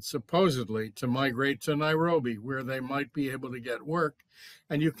permitted, supposedly, to migrate to Nairobi, where they might be able to get work.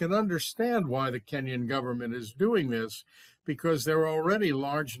 And you can understand why the Kenyan government is doing this, because there are already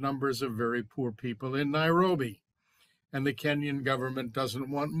large numbers of very poor people in Nairobi. And the Kenyan government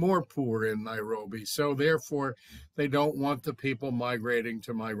doesn't want more poor in Nairobi. So therefore, they don't want the people migrating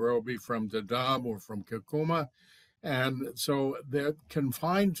to Nairobi from Dadaab or from Kakuma. And so they're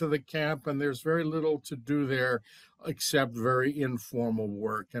confined to the camp, and there's very little to do there except very informal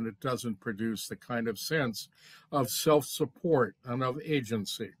work, and it doesn't produce the kind of sense of self-support and of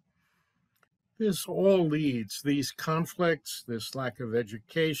agency. This all leads, these conflicts, this lack of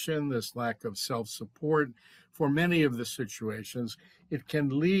education, this lack of self-support, for many of the situations, it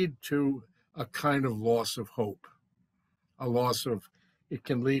can lead to a kind of loss of hope, it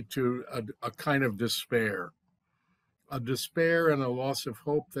can lead to a kind of despair. A despair and a loss of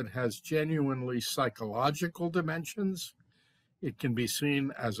hope that has genuinely psychological dimensions. It can be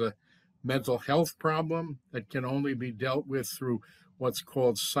seen as a mental health problem that can only be dealt with through what's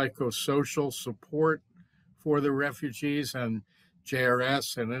called psychosocial support for the refugees, and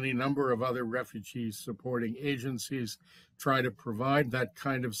JRS and any number of other refugee supporting agencies try to provide that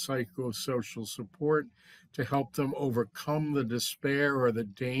kind of psychosocial support to help them overcome the despair or the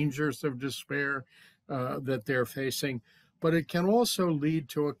dangers of despair that they're facing. But it can also lead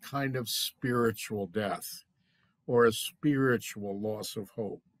to a kind of spiritual death or a spiritual loss of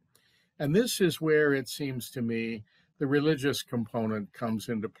hope. And this is where it seems to me the religious component comes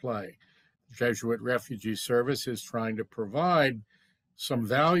into play. Jesuit Refugee Service is trying to provide some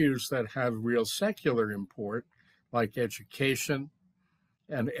values that have real secular import, like education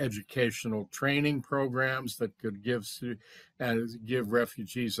and educational training programs that could give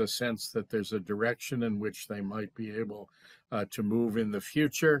refugees a sense that there's a direction in which they might be able to move in the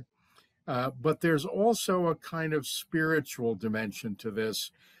future. But there's also a kind of spiritual dimension to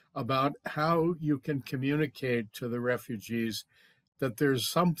this about how you can communicate to the refugees that there's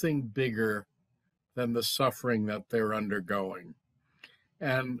something bigger than the suffering that they're undergoing.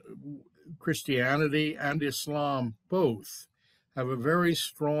 And Christianity and Islam both have a very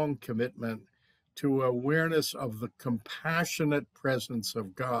strong commitment to awareness of the compassionate presence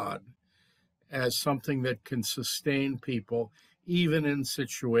of God as something that can sustain people even in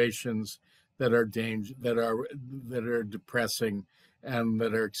situations that are depressing and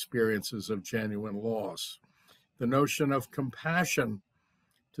that are experiences of genuine loss. The notion of compassion,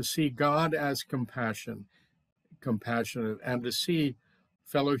 to see God as compassionate, and to see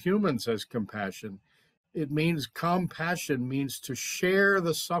fellow humans as compassion. Compassion means to share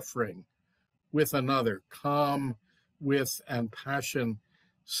the suffering with another, calm with and passion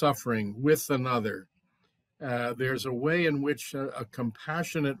suffering with another. There's a way in which a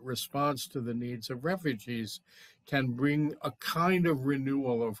compassionate response to the needs of refugees can bring a kind of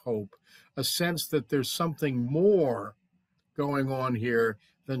renewal of hope, a sense that there's something more going on here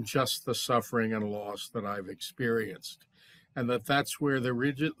than just the suffering and loss that I've experienced, and that's where the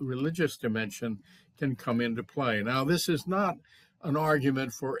religious dimension can come into play. Now, this is not an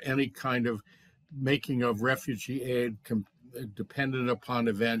argument for any kind of making of refugee aid dependent upon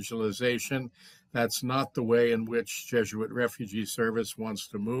evangelization. That's not the way in which Jesuit Refugee Service wants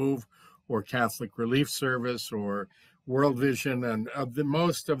to move, or Catholic Relief Service, or World Vision, and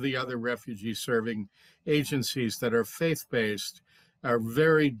most of the other refugee serving agencies that are faith-based are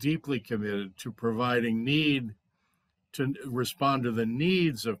very deeply committed to providing to respond to the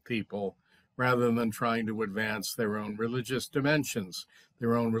needs of people rather than trying to advance their own religious dimensions,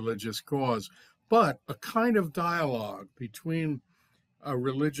 their own religious cause. But a kind of dialogue between a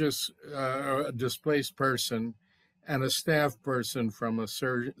religious displaced person and a staff person from a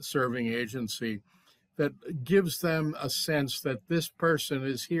serving agency that gives them a sense that this person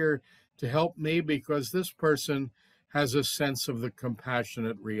is here to help me because this person has a sense of the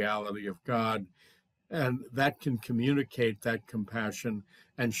compassionate reality of God, and that can communicate that compassion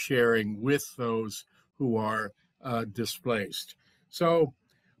and sharing with those who are displaced. So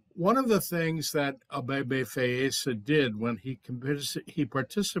one of the things that Abebe Fayesa did when he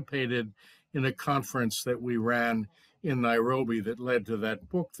participated in a conference that we ran in Nairobi that led to that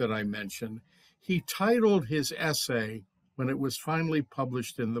book that I mentioned, he titled his essay, when it was finally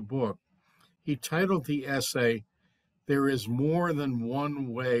published in the book, he titled the essay, "There is More Than One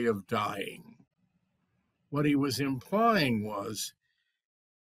Way of Dying." What he was implying was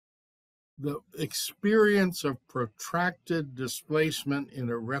the experience of protracted displacement in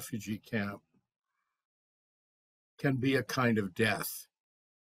a refugee camp can be a kind of death,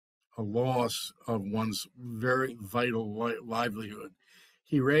 a loss of one's very vital livelihood.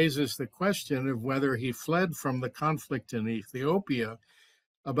 He raises the question of whether he fled from the conflict in Ethiopia,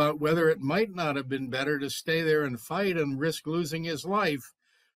 about whether it might not have been better to stay there and fight and risk losing his life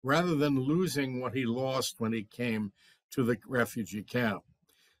rather than losing what he lost when he came to the refugee camp.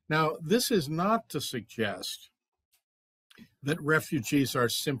 Now, this is not to suggest that refugees are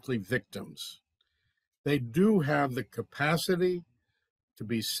simply victims. They do have the capacity to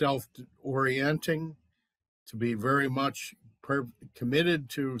be self-orienting, to be very much committed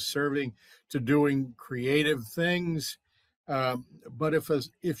to serving, to doing creative things. But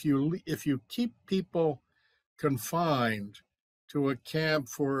if you keep people confined to a camp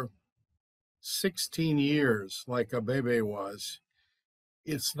for 16 years, like Abebe was,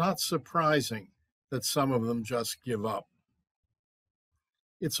 it's not surprising that some of them just give up.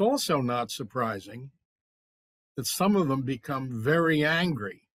 It's also not surprising that some of them become very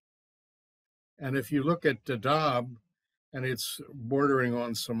angry. And if you look at Dadaab, and it's bordering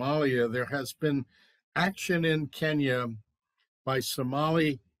on Somalia, there has been action in Kenya by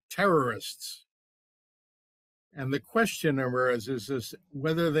Somali terrorists. And the question is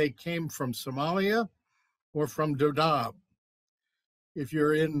whether they came from Somalia or from Dadaab. If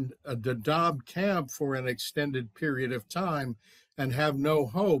you're in a Dadaab camp for an extended period of time and have no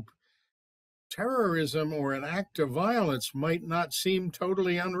hope, terrorism or an act of violence might not seem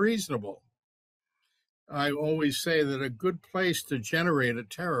totally unreasonable. I always say that a good place to generate a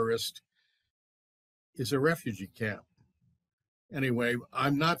terrorist is a refugee camp. Anyway,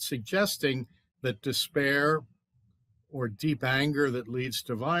 I'm not suggesting that despair or deep anger that leads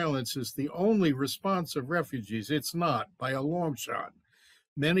to violence is the only response of refugees. It's not, by a long shot.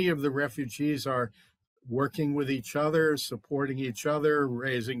 Many of the refugees are working with each other, supporting each other,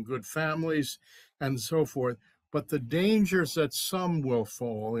 raising good families, and so forth. But the dangers that some will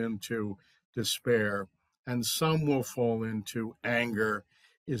fall into despair and some will fall into anger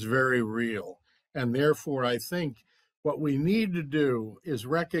is very real. And therefore, I think what we need to do is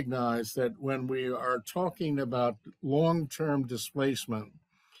recognize that when we are talking about long-term displacement,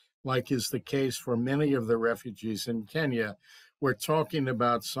 like is the case for many of the refugees in Kenya, we're talking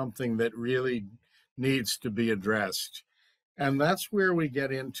about something that really needs to be addressed. And that's where we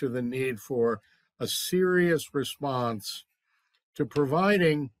get into the need for a serious response to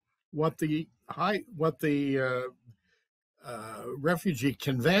providing what the Refugee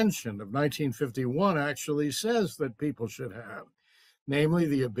Convention of 1951 actually says that people should have, namely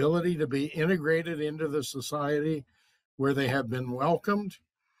the ability to be integrated into the society where they have been welcomed,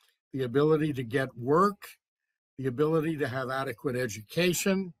 the ability to get work, the ability to have adequate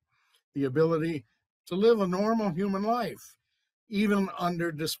education, the ability to live a normal human life, even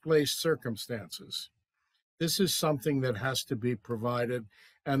under displaced circumstances. This is something that has to be provided,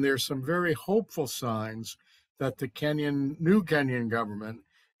 and there's some very hopeful signs that the new Kenyan government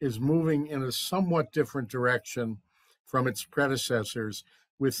is moving in a somewhat different direction from its predecessors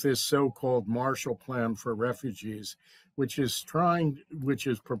with this so-called Marshall Plan for Refugees, which is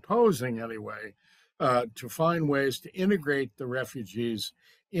proposing anyway, to find ways to integrate the refugees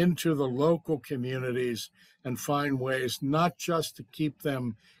into the local communities and find ways not just to keep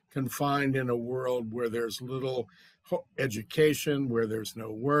them confined in a world where there's little education, where there's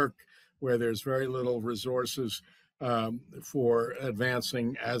no work, where there's very little resources for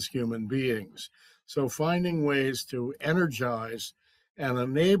advancing as human beings. So finding ways to energize and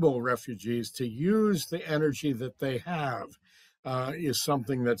enable refugees to use the energy that they have is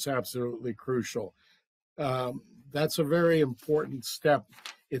something that's absolutely crucial. That's a very important step,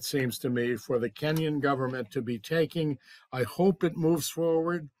 it seems to me, for the Kenyan government to be taking. I hope it moves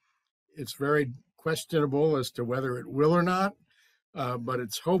forward. It's very questionable as to whether it will or not, but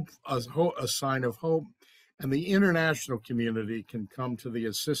it's a sign of hope. And the international community can come to the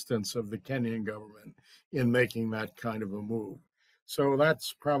assistance of the Kenyan government in making that kind of a move. So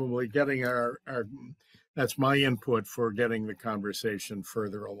that's probably getting that's my input for getting the conversation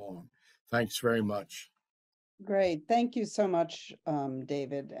further along. Thanks very much. Great. Thank you so much,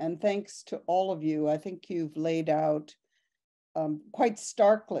 David. And thanks to all of you. I think you've laid out quite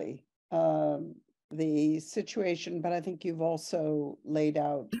starkly the situation, but I think you've also laid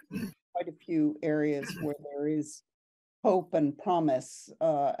out quite a few areas where there is hope and promise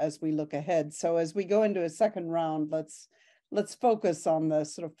as we look ahead. So as we go into a second round, let's focus on the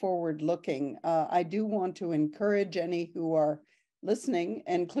sort of forward looking. I do want to encourage any who are listening,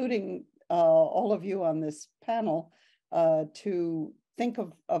 including all of you on this panel, to think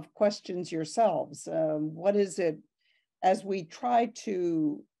of questions yourselves. What is it, as we try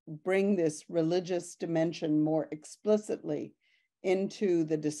to bring this religious dimension more explicitly into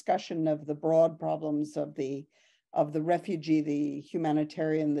the discussion of the broad problems of the refugee, the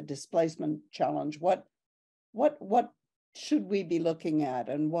humanitarian, the displacement challenge, what should we be looking at,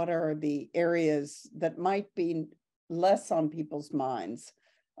 and what are the areas that might be less on people's minds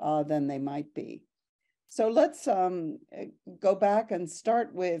than they might be? So let's go back and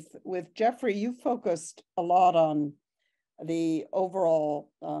start with Jeffrey. You focused a lot on the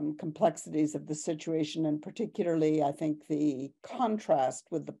overall complexities of the situation, and particularly, I think, the contrast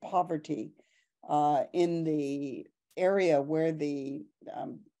with the poverty in the area where the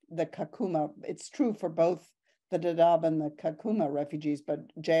Kakuma, it's true for both the Dadaab and the Kakuma refugees, but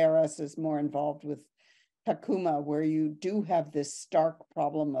JRS is more involved with Kakuma, where you do have this stark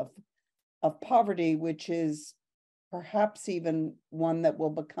problem of poverty, which is perhaps even one that will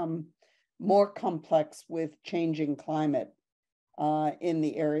become more complex with changing climate in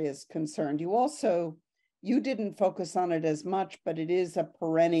the areas concerned. You didn't focus on it as much, but it is a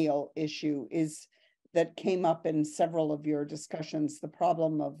perennial issue that came up in several of your discussions, the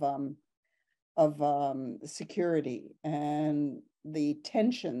problem of security and the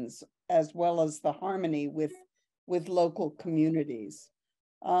tensions, as well as the harmony with local communities.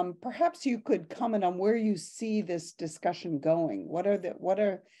 Perhaps you could comment on where you see this discussion going. What are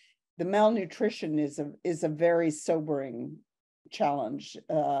the malnutrition is a very sobering challenge,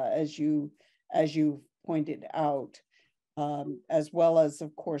 as you pointed out, as well as,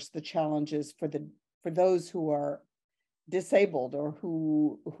 of course, the challenges for those who are disabled or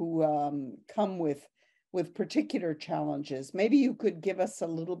who come with particular challenges. Maybe you could give us a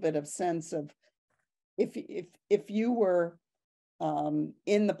little bit of sense of if you were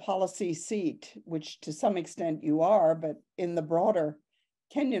in the policy seat, which to some extent you are, but in the broader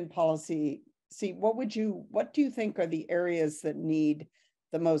Kenyan policy seat, what do you think are the areas that need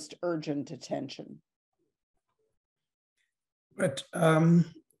the most urgent attention? But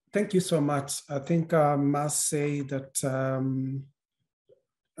thank you so much. I think I must say that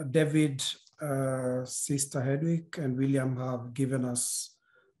David, Sister Hedwig, and William have given us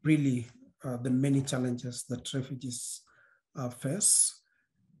really the many challenges that refugees face.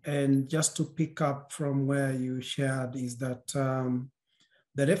 And just to pick up from where you shared is that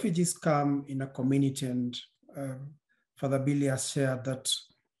the refugees come in a community, and Father Billy has shared that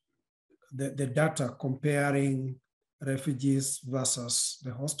the data comparing refugees versus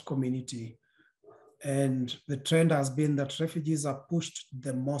the host community. And the trend has been that refugees are pushed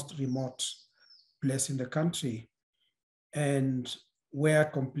to the most remote place in the country, and where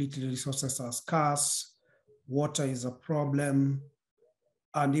completely resources are scarce, water is a problem,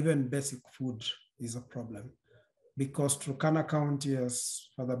 and even basic food is a problem. Because Turkana County, as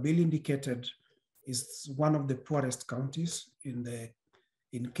Father Bill indicated, is one of the poorest counties in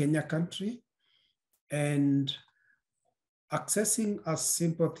Kenya country. And accessing a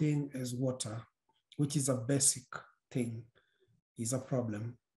simple thing as water, which is a basic thing, is a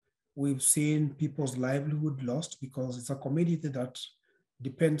problem. We've seen people's livelihood lost because it's a community that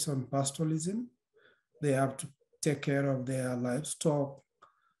depends on pastoralism. They have to take care of their livestock.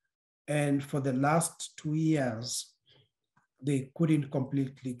 And for the last 2 years, they couldn't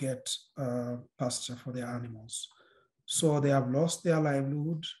completely get pasture for their animals. So they have lost their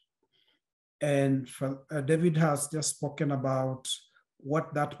livelihood. And David has just spoken about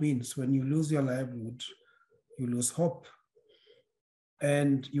what that means. When you lose your livelihood, you lose hope.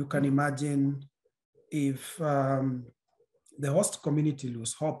 And you can imagine if the host community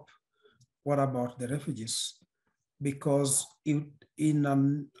lose hope, what about the refugees? Because in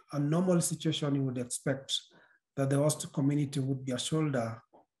a normal situation, you would expect that the host community would be a shoulder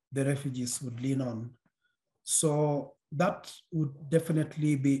the refugees would lean on. So that would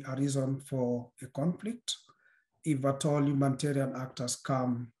definitely be a reason for a conflict if at all humanitarian actors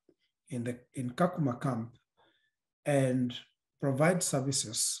come in Kakuma camp and provide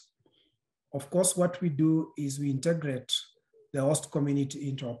services. Of course, what we do is we integrate the host community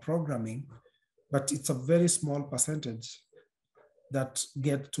into our programming, but it's a very small percentage that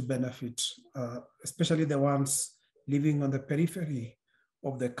get to benefit, especially the ones living on the periphery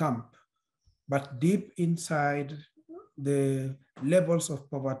of the camp. But deep inside, the levels of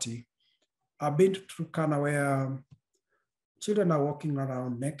poverty. I've been to Turkana where children are walking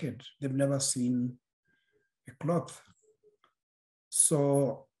around naked. They've never seen a cloth.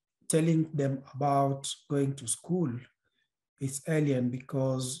 So telling them about going to school is alien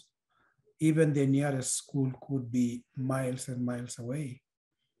because even the nearest school could be miles and miles away.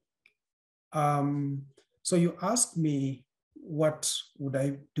 So you asked me, what would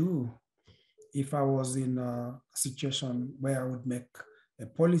I do if I was in a situation where I would make a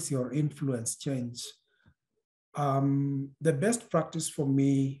policy or influence change? The best practice for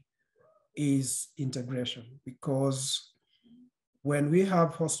me is integration, because when we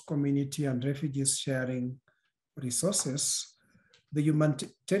have host community and refugees sharing resources, the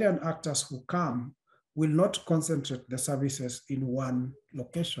humanitarian actors who come will not concentrate the services in one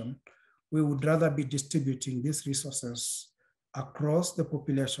location. We would rather be distributing these resources across the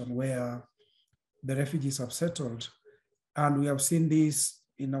population where the refugees have settled. And we have seen this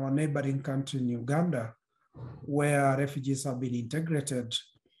in our neighboring country in Uganda, where refugees have been integrated,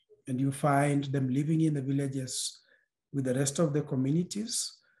 and you find them living in the villages with the rest of the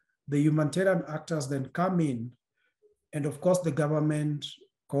communities. The humanitarian actors then come in, and of course the government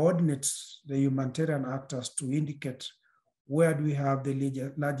coordinates the humanitarian actors to indicate where do we have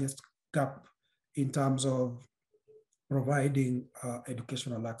the largest gap in terms of providing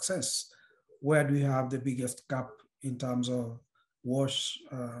educational access, where do we have the biggest gap in terms of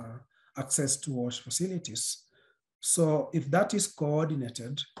access to wash facilities. So if that is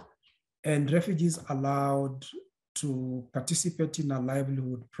coordinated and refugees allowed to participate in a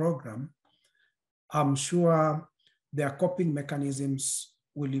livelihood program, I'm sure their coping mechanisms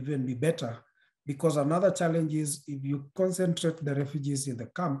will even be better, because another challenge is if you concentrate the refugees in the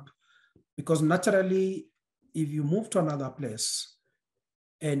camp, because naturally, if you move to another place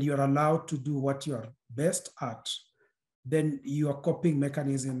and you're allowed to do what you're best at, then your coping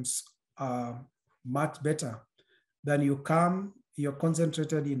mechanisms are much better than you come, you're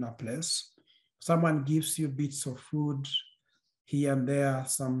concentrated in a place, someone gives you bits of food here and there,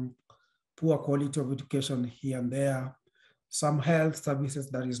 some poor quality of education here and there, some health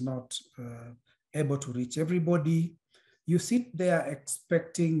services that is not able to reach everybody. You sit there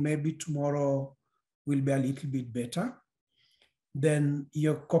expecting maybe tomorrow will be a little bit better. Then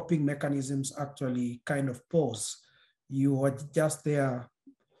your coping mechanisms actually kind of pause. You are just there,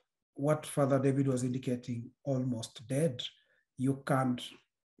 what Father David was indicating, almost dead. You can't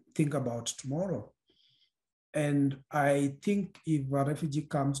think about tomorrow. And I think if a refugee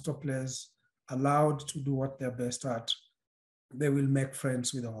comes to a place allowed to do what they're best at, they will make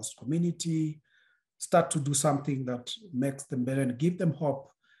friends with the host community, start to do something that makes them better and give them hope.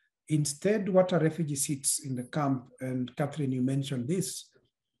 Instead, what a refugee sits in the camp, and Catherine, you mentioned this,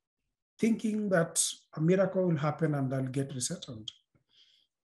 thinking that a miracle will happen and they'll get resettled.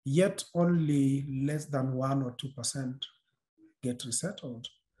 Yet only less than 1 or 2% get resettled.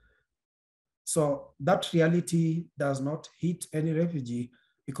 So that reality does not hit any refugee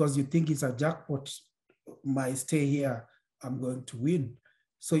because you think it's a jackpot, my stay here, I'm going to win.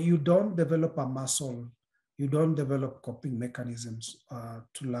 So you don't develop a muscle, you don't develop coping mechanisms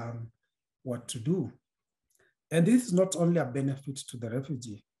to learn what to do. And this is not only a benefit to the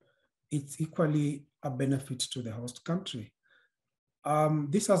refugee, it's equally a benefit to the host country.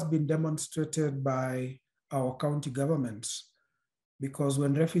 This has been demonstrated by our county governments, because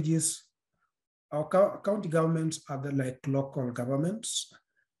when refugees, our county governments are like local governments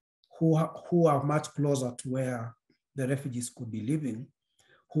who are much closer to where the refugees could be living,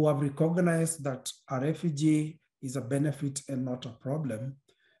 who have recognized that a refugee is a benefit and not a problem.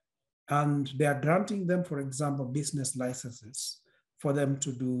 And they are granting them, for example, business licenses for them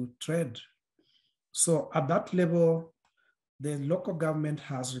to do trade. So at that level, the local government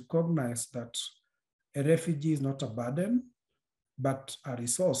has recognized that a refugee is not a burden, but a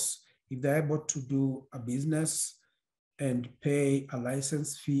resource. If they're able to do a business and pay a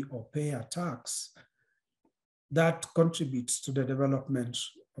license fee or pay a tax, that contributes to the development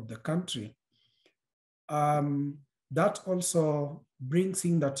of the country. That also brings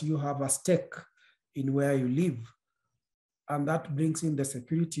in that you have a stake in where you live. And that brings in the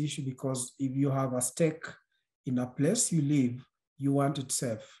security issue, because if you have a stake in a place you live, you want it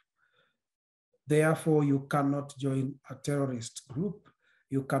safe. Therefore, you cannot join a terrorist group.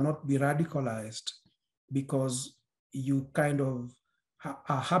 You cannot be radicalized because you kind of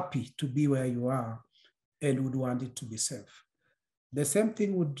are happy to be where you are and would want it to be safe. The same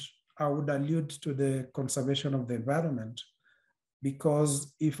thing I would allude to the conservation of the environment,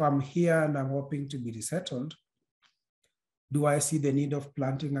 because if I'm here and I'm hoping to be resettled, do I see the need of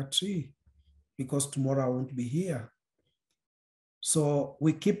planting a tree? Because tomorrow I won't be here. So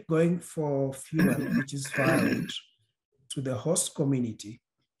we keep going for fuel, which is firewood, to the host community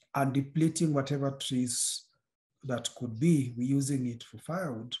and depleting whatever trees that could be. We're using it for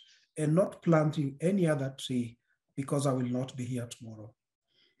firewood and not planting any other tree because I will not be here tomorrow.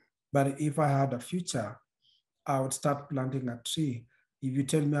 But if I had a future, I would start planting a tree. If you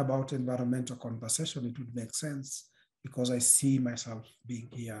tell me about environmental conversation, it would make sense because I see myself being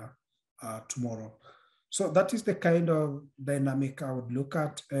here tomorrow. So that is the kind of dynamic I would look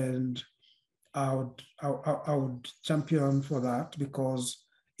at, and I would champion for that because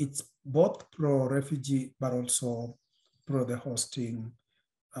it's both pro-refugee but also pro the hosting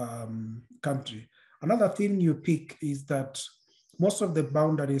country. Another thing you pick is that most of the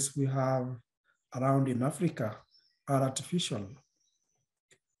boundaries we have around in Africa are artificial.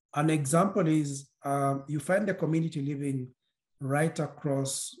 An example is you find a community living right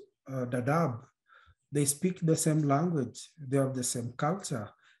across Dadaab. They speak the same language, they have the same culture,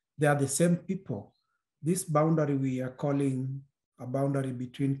 they are the same people. This boundary we are calling a boundary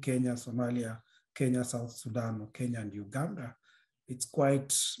between Kenya, Somalia, Kenya, South Sudan, or Kenya and Uganda. It's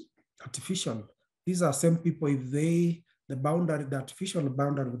quite artificial. These are same people. If the artificial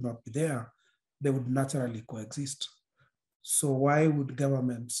boundary would not be there, they would naturally coexist. So why would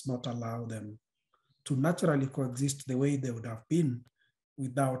governments not allow them to naturally coexist the way they would have been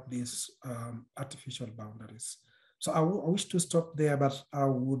without these artificial boundaries? So I wish to stop there, but I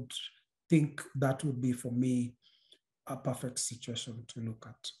would think that would be, for me, a perfect situation to look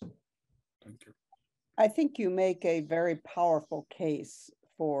at. Thank you. I think you make a very powerful case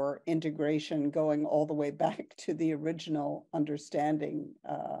for integration going all the way back to the original understanding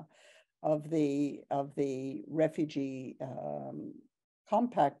of the refugee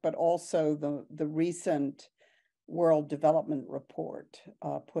compact, but also the recent World Development Report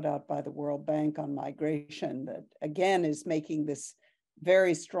put out by the World Bank on migration that again is making this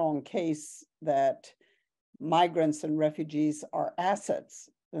very strong case that migrants and refugees are assets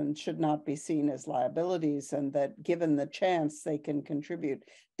and should not be seen as liabilities, and that given the chance they can contribute.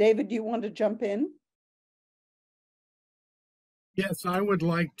 David, do you want to jump in? Yes, I would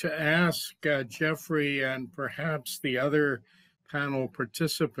like to ask Jeffrey and perhaps the other panel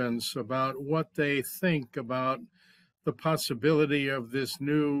participants about what they think about the possibility of this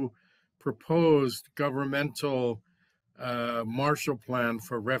new proposed governmental Marshall Plan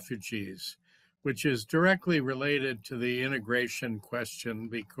for refugees, which is directly related to the integration question,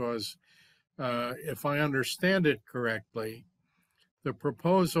 because if I understand it correctly, the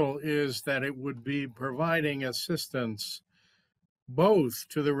proposal is that it would be providing assistance both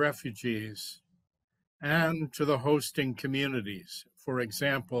to the refugees and to the hosting communities. For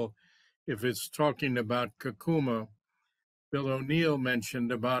example, if it's talking about Kakuma, Bill O'Neill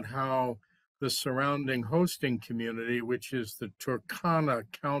mentioned about how the surrounding hosting community, which is the Turkana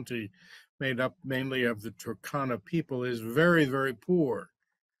County, made up mainly of the Turkana people, is very, very poor.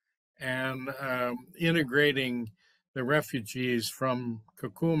 And integrating the refugees from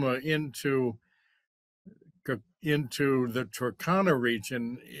Kakuma into the Turkana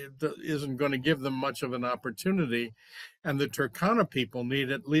region isn't going to give them much of an opportunity. And the Turkana people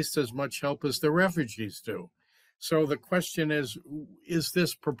need at least as much help as the refugees do. So the question is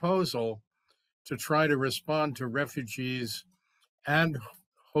this proposal to try to respond to refugees and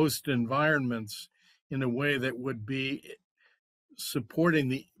host environments in a way that would be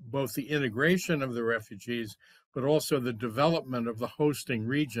supporting both the integration of the refugees, but also the development of the hosting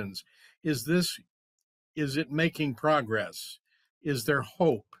regions? Is it making progress? Is there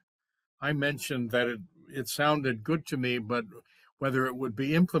hope? I mentioned that it sounded good to me, but whether it would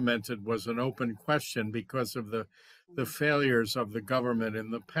be implemented was an open question because of the failures of the government in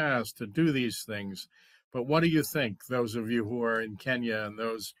the past to do these things. But what do you think, those of you who are in Kenya and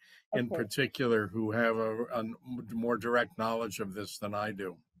those in particular who have a more direct knowledge of this than I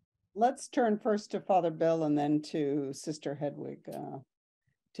do? Let's turn first to Father Bill and then to Sister Hedwig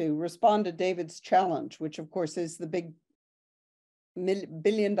to respond to David's challenge, which of course is the big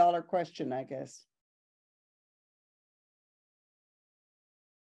billion-dollar question, I guess.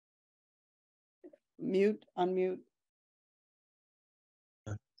 Mute, unmute.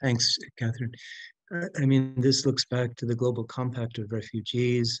 Thanks, Catherine. I mean, this looks back to the Global Compact of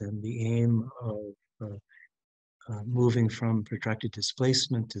Refugees and the aim of moving from protracted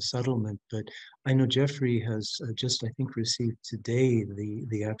displacement to settlement. But I know Jeffrey has just, I think, received today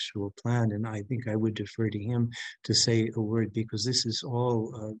the actual plan, and I think I would defer to him to say a word, because this is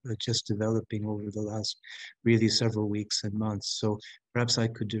all just developing over the last really several weeks and months. So perhaps I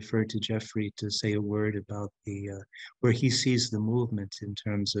could defer to Jeffrey to say a word about the where he sees the movement in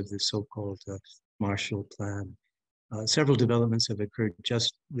terms of the so-called Marshall Plan. Several developments have occurred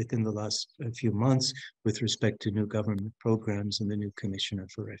just within the last few months with respect to new government programs and the new Commissioner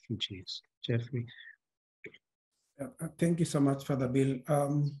for Refugees. Jeffrey. Thank you so much, Father Bill.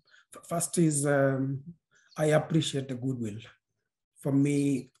 First is, I appreciate the goodwill. For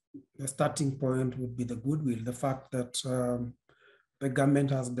me, the starting point would be the goodwill, the fact that the government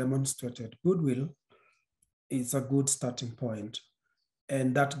has demonstrated goodwill is a good starting point.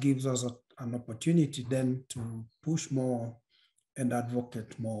 And that gives us an opportunity then to push more and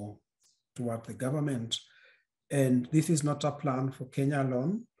advocate more toward the government. And this is not a plan for Kenya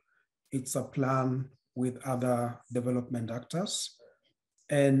alone. It's a plan with other development actors.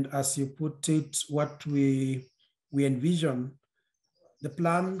 And as you put it, what we envision, the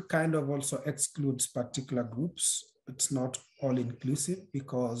plan kind of also excludes particular groups. It's not all inclusive,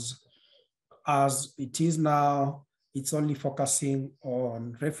 because as it is now, it's only focusing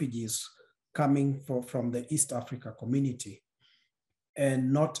on refugees coming from the East Africa community.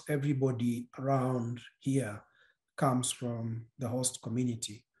 And not everybody around here comes from the host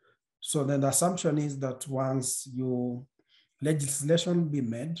community. So then the assumption is that once legislation be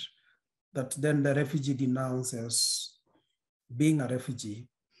made, that then the refugee denounces being a refugee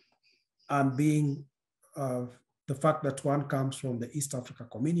and being the fact that one comes from the East Africa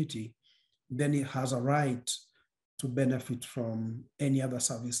community, then it has a right to benefit from any other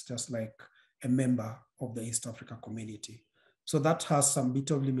service, just like a member of the East Africa community. So that has some bit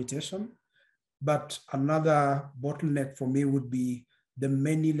of limitation. But another bottleneck for me would be the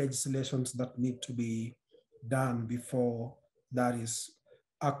many legislations that need to be done before that is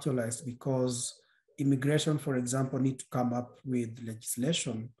actualized, because immigration, for example, need to come up with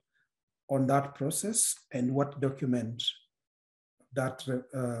legislation on that process and what document that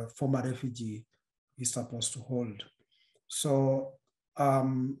former refugee is supposed to hold. So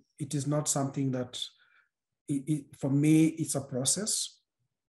it is not something that, for me, it's a process.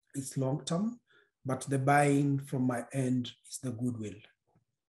 It's long-term, but the buy-in from my end is the goodwill.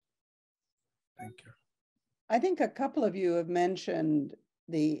 Thank you. I think a couple of you have mentioned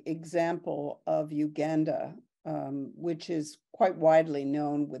the example of Uganda, which is quite widely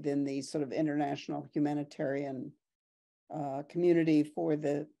known within the sort of international humanitarian community for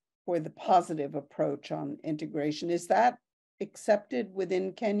the positive approach on integration. Is that accepted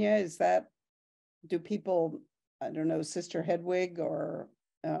within Kenya? Do people, I don't know, Sister Hedwig or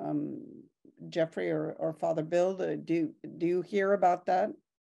Jeffrey or Father Bill, do you hear about that?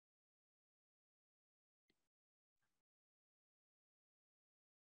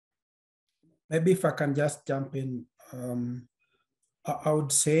 Maybe if I can just jump in, I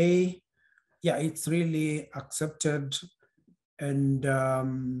would say, yeah, it's really accepted, and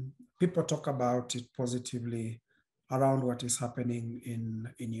people talk about it positively around what is happening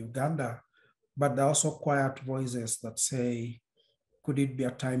in Uganda, but there are also quiet voices that say, could it be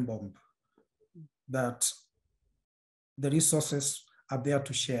a time bomb? That the resources are there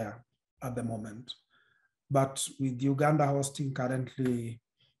to share at the moment. But with Uganda hosting currently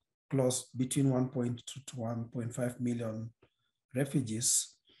close between 1.2 to 1.5 million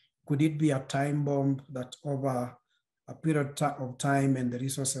refugees, could it be a time bomb that over a period of time and the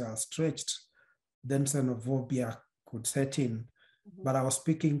resources are stretched, then xenophobia could set in? Mm-hmm. But I was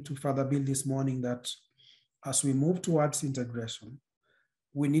speaking to Father Bill this morning that as we move towards integration,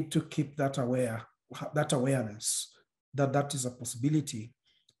 we need to keep that awareness that is a possibility,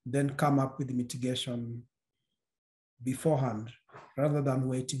 then come up with the mitigation beforehand, rather than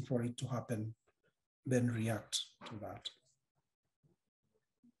waiting for it to happen, then react to that.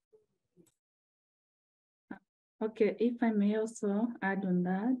 Okay, if I may also add on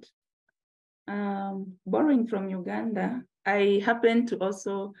that, borrowing from Uganda, I happen to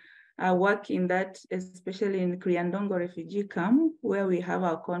also work in that, especially in Kriandongo refugee camp, where we have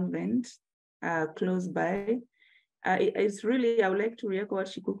our convent close by. It's really, I would like to reecho what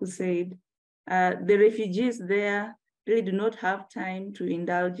Shikuku said. The refugees there really do not have time to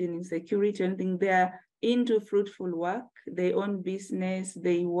indulge in insecurity or anything. They are into fruitful work. They own business,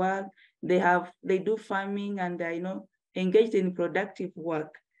 they work, they do farming, and they are, engaged in productive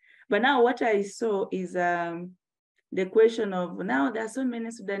work. But now what I saw is the question of, now there are so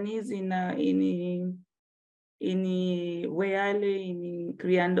many Sudanese in in Weyale, in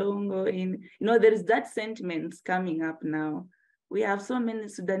Kriandongo, there is that sentiment coming up now. We have so many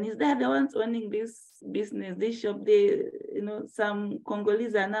Sudanese, they're the ones owning this business, this shop. They, some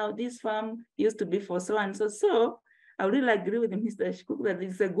Congolese are now, this farm used to be for so and so. So I really agree with Mr. Shukuk that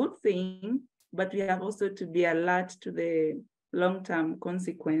it's a good thing, but we have also to be alert to the long-term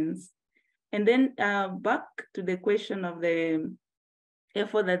consequence. And then back to the question of the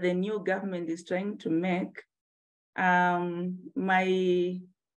effort that the new government is trying to make, my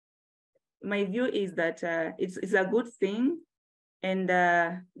view is that it's a good thing. And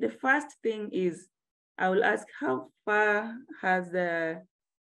the first thing is, I will ask, how far has the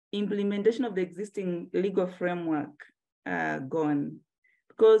implementation of the existing legal framework gone?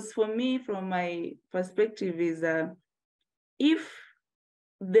 Because for me, from my perspective, is if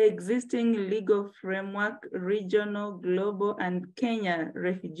the existing legal framework, regional, global, and Kenya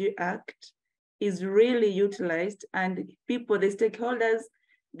Refugee Act is really utilized, and people, the stakeholders,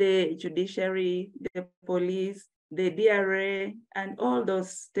 the judiciary, the police, the DRA, and all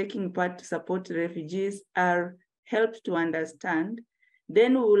those taking part to support refugees are helped to understand,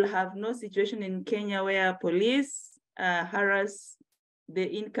 then we will have no situation in Kenya where police harass the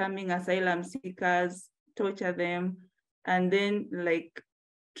incoming asylum seekers, torture them, and then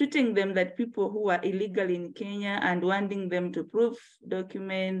treating them like people who are illegal in Kenya and wanting them to prove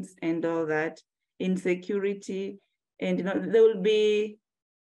documents and all that, insecurity. And there will be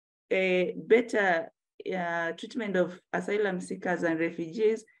a better treatment of asylum seekers and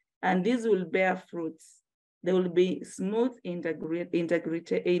refugees, and these will bear fruits. There will be smooth integration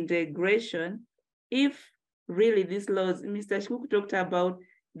if really these laws, Mr. Shukuk talked about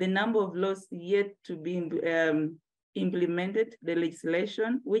the number of laws yet to be implemented, the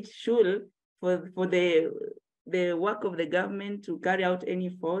legislation, which should, for the work of the government to carry out any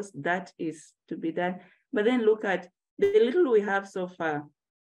force, that is to be done. But then look at the little we have so far.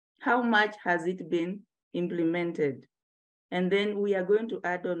 How much has it been implemented? And then we are going to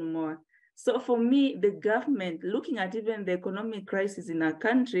add on more. So for me, the government, looking at even the economic crisis in our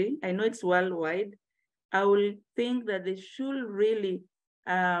country, I know it's worldwide, I will think that they should really,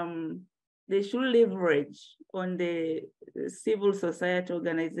 they should leverage on the civil society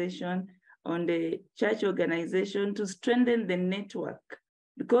organization, on the church organization to strengthen the network,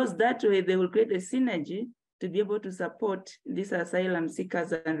 because that way they will create a synergy to be able to support these asylum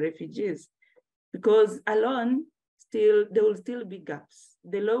seekers and refugees. Because alone, there will still be gaps.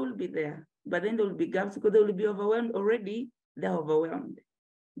 The law will be there, but then there will be gaps because they will be overwhelmed already, they're overwhelmed.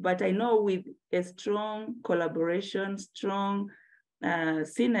 But I know with a strong collaboration, strong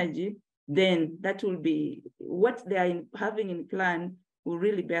synergy, then that will be what they are having in plan will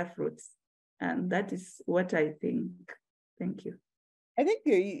really bear fruits. And that is what I think. Thank you. I think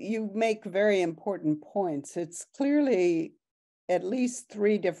you make very important points. It's clearly at least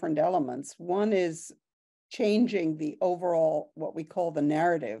three different elements. One is changing the overall, what we call the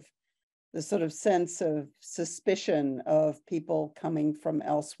narrative, the sort of sense of suspicion of people coming from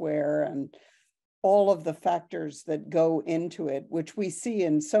elsewhere and all of the factors that go into it, which we see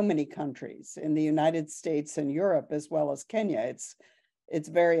in so many countries, in the United States and Europe, as well as Kenya. It's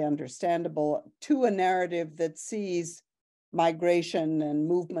very understandable, to a narrative that sees migration and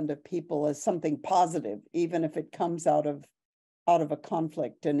movement of people as something positive, even if it comes out of a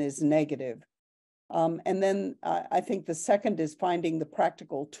conflict and is negative. And then I think the second is finding the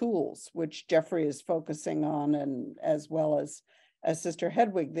practical tools, which Jeffrey is focusing on, and as well as Sister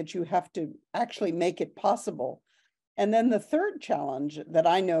Hedwig, that you have to actually make it possible. And then the third challenge that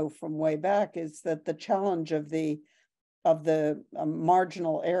I know from way back is that the challenge of the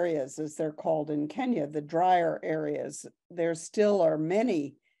marginal areas, as they're called in Kenya, the drier areas, there still are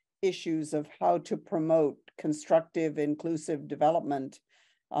many issues of how to promote constructive, inclusive development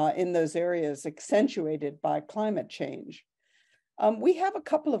in those areas, accentuated by climate change. We have a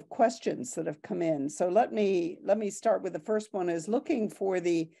couple of questions that have come in. So let me start with the first one, is looking for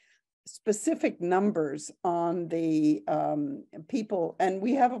the specific numbers on the people. And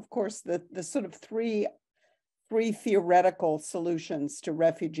we have, of course, the sort of three theoretical solutions to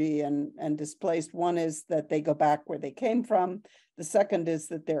refugee and displaced. One is that they go back where they came from. The second is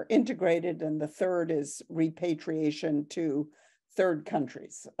that they're integrated. And the third is repatriation to third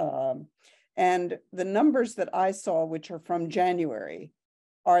countries. And the numbers that I saw, which are from January,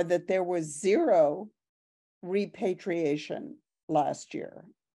 are that there was 0 repatriation last year,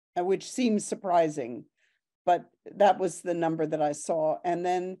 which seems surprising, but that was the number that I saw. And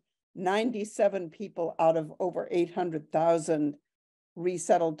then 97 people out of over 800,000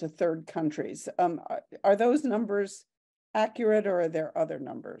 resettled to third countries. Are those numbers accurate, or are there other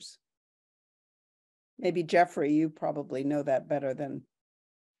numbers? Maybe Jeffrey, you probably know that better than.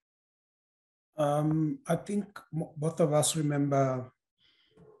 I think both of us remember,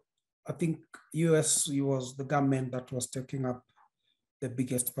 I think US was the government that was taking up the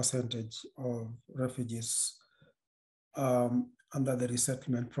biggest percentage of refugees under the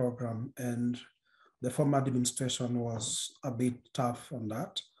resettlement program. And the former administration was a bit tough on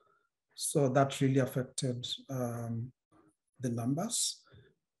that. So that really affected the numbers.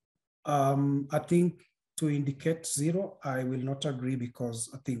 I think to indicate zero, I will not agree, because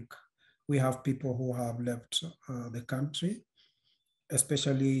I think we have people who have left the country,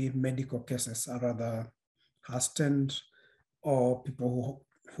 especially medical cases are rather hastened, or people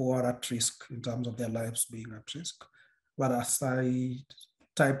who are at risk in terms of their lives being at risk. But as I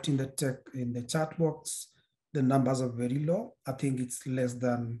typed in the chat box, the numbers are very low. I think it's less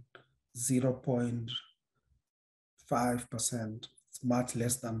than 0.5%. It's much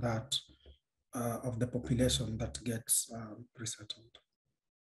less than that of the population that gets resettled.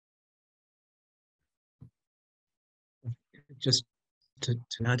 Just to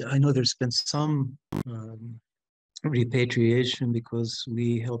add, I know there's been some repatriation because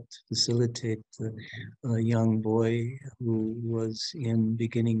we helped facilitate a young boy who was in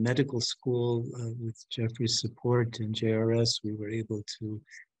beginning medical school with Jeffrey's support and JRS. We were able to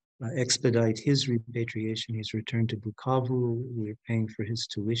expedite his repatriation. He's returned to Bukavu. We're paying for his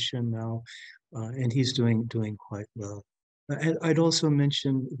tuition now, and he's doing quite well. I'd also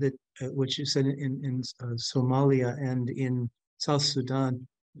mention that what you said in Somalia and in South Sudan,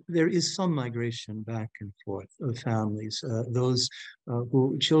 there is some migration back and forth of families. Those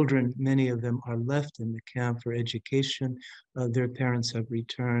children, many of them are left in the camp for education. Their parents have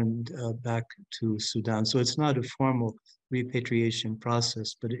returned back to Sudan. So it's not a formal repatriation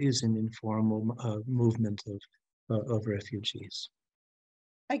process, but it is an informal movement of refugees.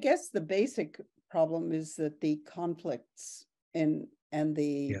 I guess the basic problem is that the conflicts and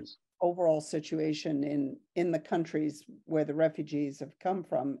the overall situation in the countries where the refugees have come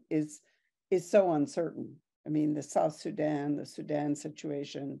from is so uncertain. I mean, the South Sudan, the Sudan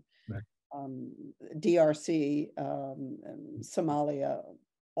situation, right. DRC, Somalia,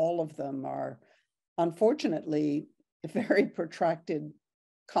 all of them are unfortunately very protracted,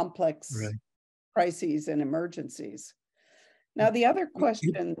 complex right. crises and emergencies. Now, the other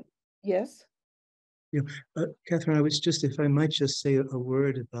question, yes? Yeah, Catherine, I was just, if I might just say a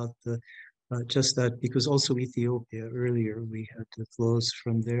word about just that, because also Ethiopia, earlier we had the flows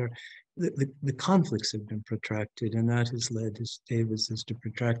from there. The conflicts have been protracted, and that has led, as David says, to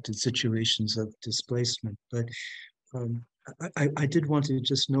protracted situations of displacement. But I did want to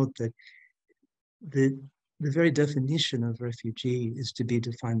just note that the very definition of refugee is to be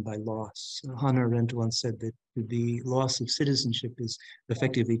defined by loss. Hannah Arendt once said that the loss of citizenship is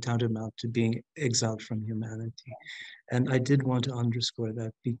effectively tantamount to being exiled from humanity. And I did want to underscore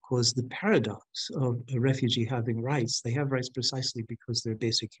that, because the paradox of a refugee having rights, they have rights precisely because their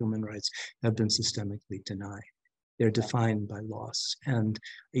basic human rights have been systemically denied. They're defined by loss. And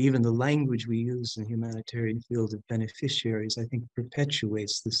even the language we use in the humanitarian field of beneficiaries, I think,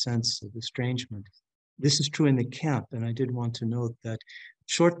 perpetuates the sense of estrangement. This is true in the camp, and I did want to note that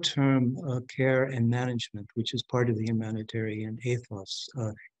short-term care and management, which is part of the humanitarian ethos,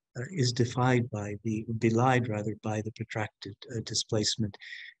 is belied by the protracted displacement.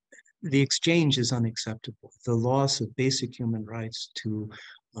 The exchange is unacceptable. The loss of basic human rights to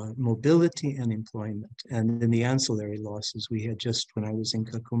mobility and employment, and then the ancillary losses. We had just, when I was in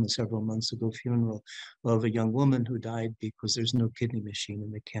Kakuma several months ago, funeral of a young woman who died because there's no kidney machine in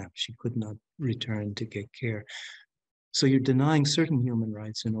the camp. She could not return to get care. So you're denying certain human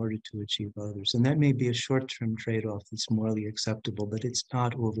rights in order to achieve others. And that may be a short-term trade-off that's morally acceptable, but it's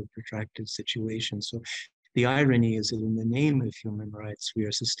not over protracted situations. So the irony is that in the name of human rights, we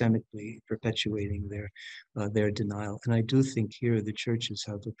are systemically perpetuating their denial. And I do think here the churches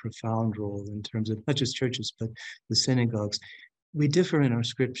have a profound role in terms of, not just churches, but the synagogues. We differ in our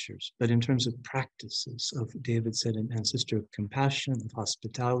scriptures, but in terms of practices of, David said, and Sister, of compassion, of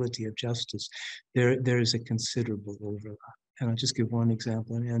hospitality, of justice, there is a considerable overlap. And I'll just give one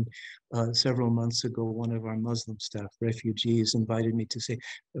example. And several months ago, one of our Muslim staff, refugees, invited me to say,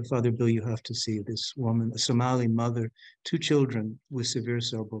 Father Bill, you have to see this woman, a Somali mother, 2 children with severe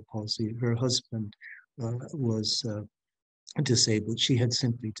cerebral palsy. Her husband was disabled. She had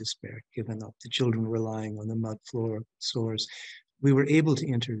simply despaired, given up. The children were lying on the mud floor, sores. We were able to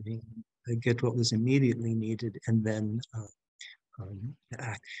intervene, get what was immediately needed, and then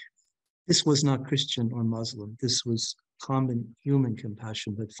act. This was not Christian or Muslim. This was common human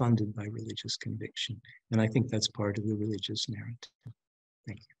compassion, but funded by religious conviction. And I think that's part of the religious narrative.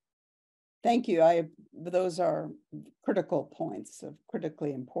 Thank you. Thank you. I those are critical points, of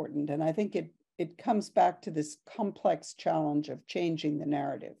critically important. And I think it comes back to this complex challenge of changing the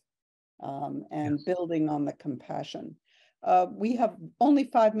narrative and Yes. building on the compassion. We have only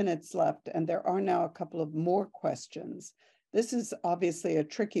 5 minutes left, and there are now a couple of more questions. This is obviously a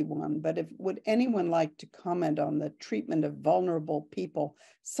tricky one, but would anyone like to comment on the treatment of vulnerable people,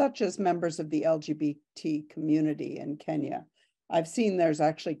 such as members of the LGBT community in Kenya? I've seen there's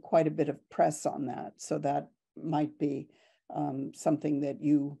actually quite a bit of press on that, so that might be something that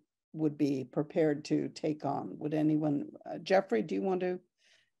you would be prepared to take on. Would anyone, Jeffrey, do you want to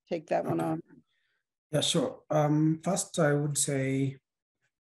take that one on? Yeah, sure. First, I would say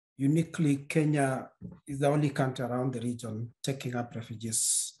uniquely, Kenya is the only country around the region taking up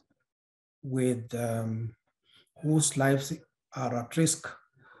refugees with whose lives are at risk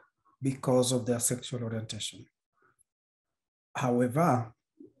because of their sexual orientation. However,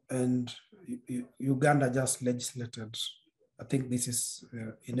 and Uganda just legislated, I think this is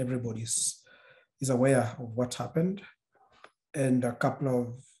in everybody's is aware of what happened, and a couple of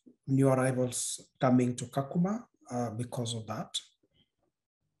new arrivals coming to Kakuma because of that.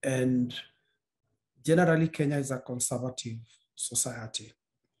 And generally, Kenya is a conservative society.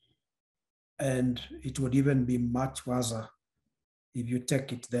 And it would even be much worse if you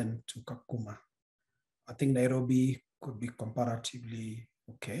take it then to Kakuma. I think Nairobi could be comparatively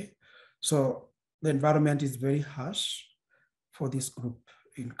okay. So the environment is very harsh for this group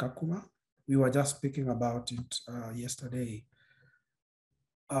in Kakuma. We were just speaking about it yesterday.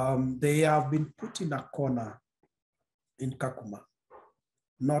 They have been put in a corner in Kakuma,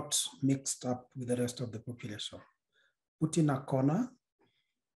 not mixed up with the rest of the population. Put in a corner,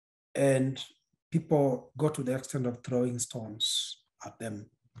 and people go to the extent of throwing stones at them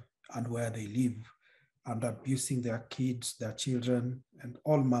and where they live, and abusing their kids, their children, and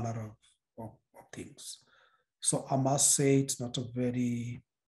all manner of things. So I must say it's not a very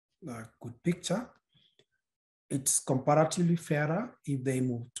good picture. It's comparatively fairer if they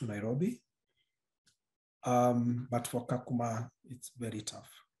move to Nairobi. But for Kakuma, it's very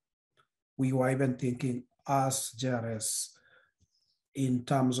tough. We were even thinking as JRS in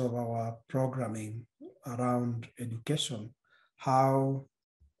terms of our programming around education, how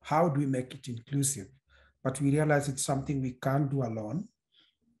do we make it inclusive? But we realize it's something we can't do alone.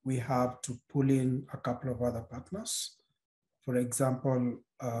 We have to pull in a couple of other partners. For example,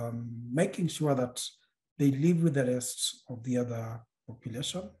 making sure that they live with the rest of the other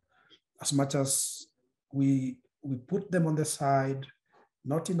population. As much as we put them on the side,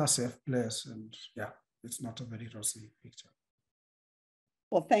 not in a safe place, and yeah, it's not a very rosy picture.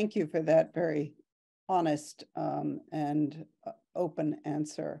 Well, thank you for that very honest and open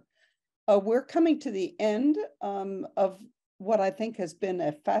answer. We're coming to the end of what I think has been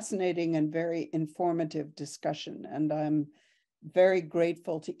a fascinating and very informative discussion, and I'm very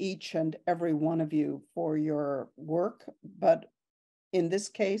grateful to each and every one of you for your work, but in this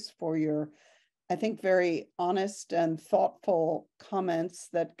case, for your, I think, very honest and thoughtful comments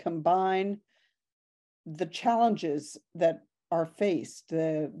that combine the challenges that are faced,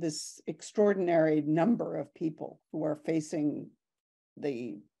 this extraordinary number of people who are facing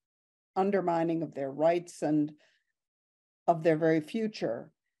the undermining of their rights and of their very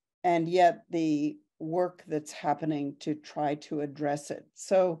future, and yet the work that's happening to try to address it.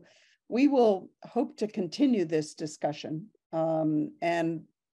 So we will hope to continue this discussion, and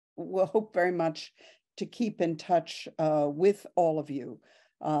we'll hope very much to keep in touch with all of you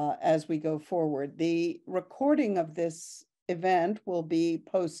as we go forward. The recording of this event will be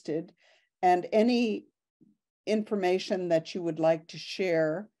posted, and any information that you would like to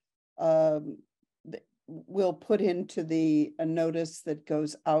share we'll put into the notice that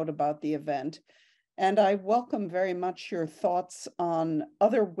goes out about the event. And I welcome very much your thoughts on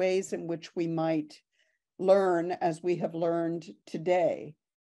other ways in which we might learn, as we have learned today,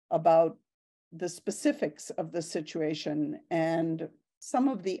 about the specifics of the situation and some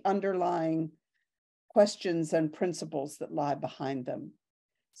of the underlying questions and principles that lie behind them.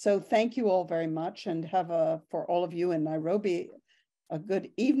 So thank you all very much, and have for all of you in Nairobi, a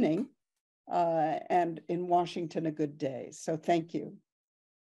good evening, and in Washington, a good day. So thank you.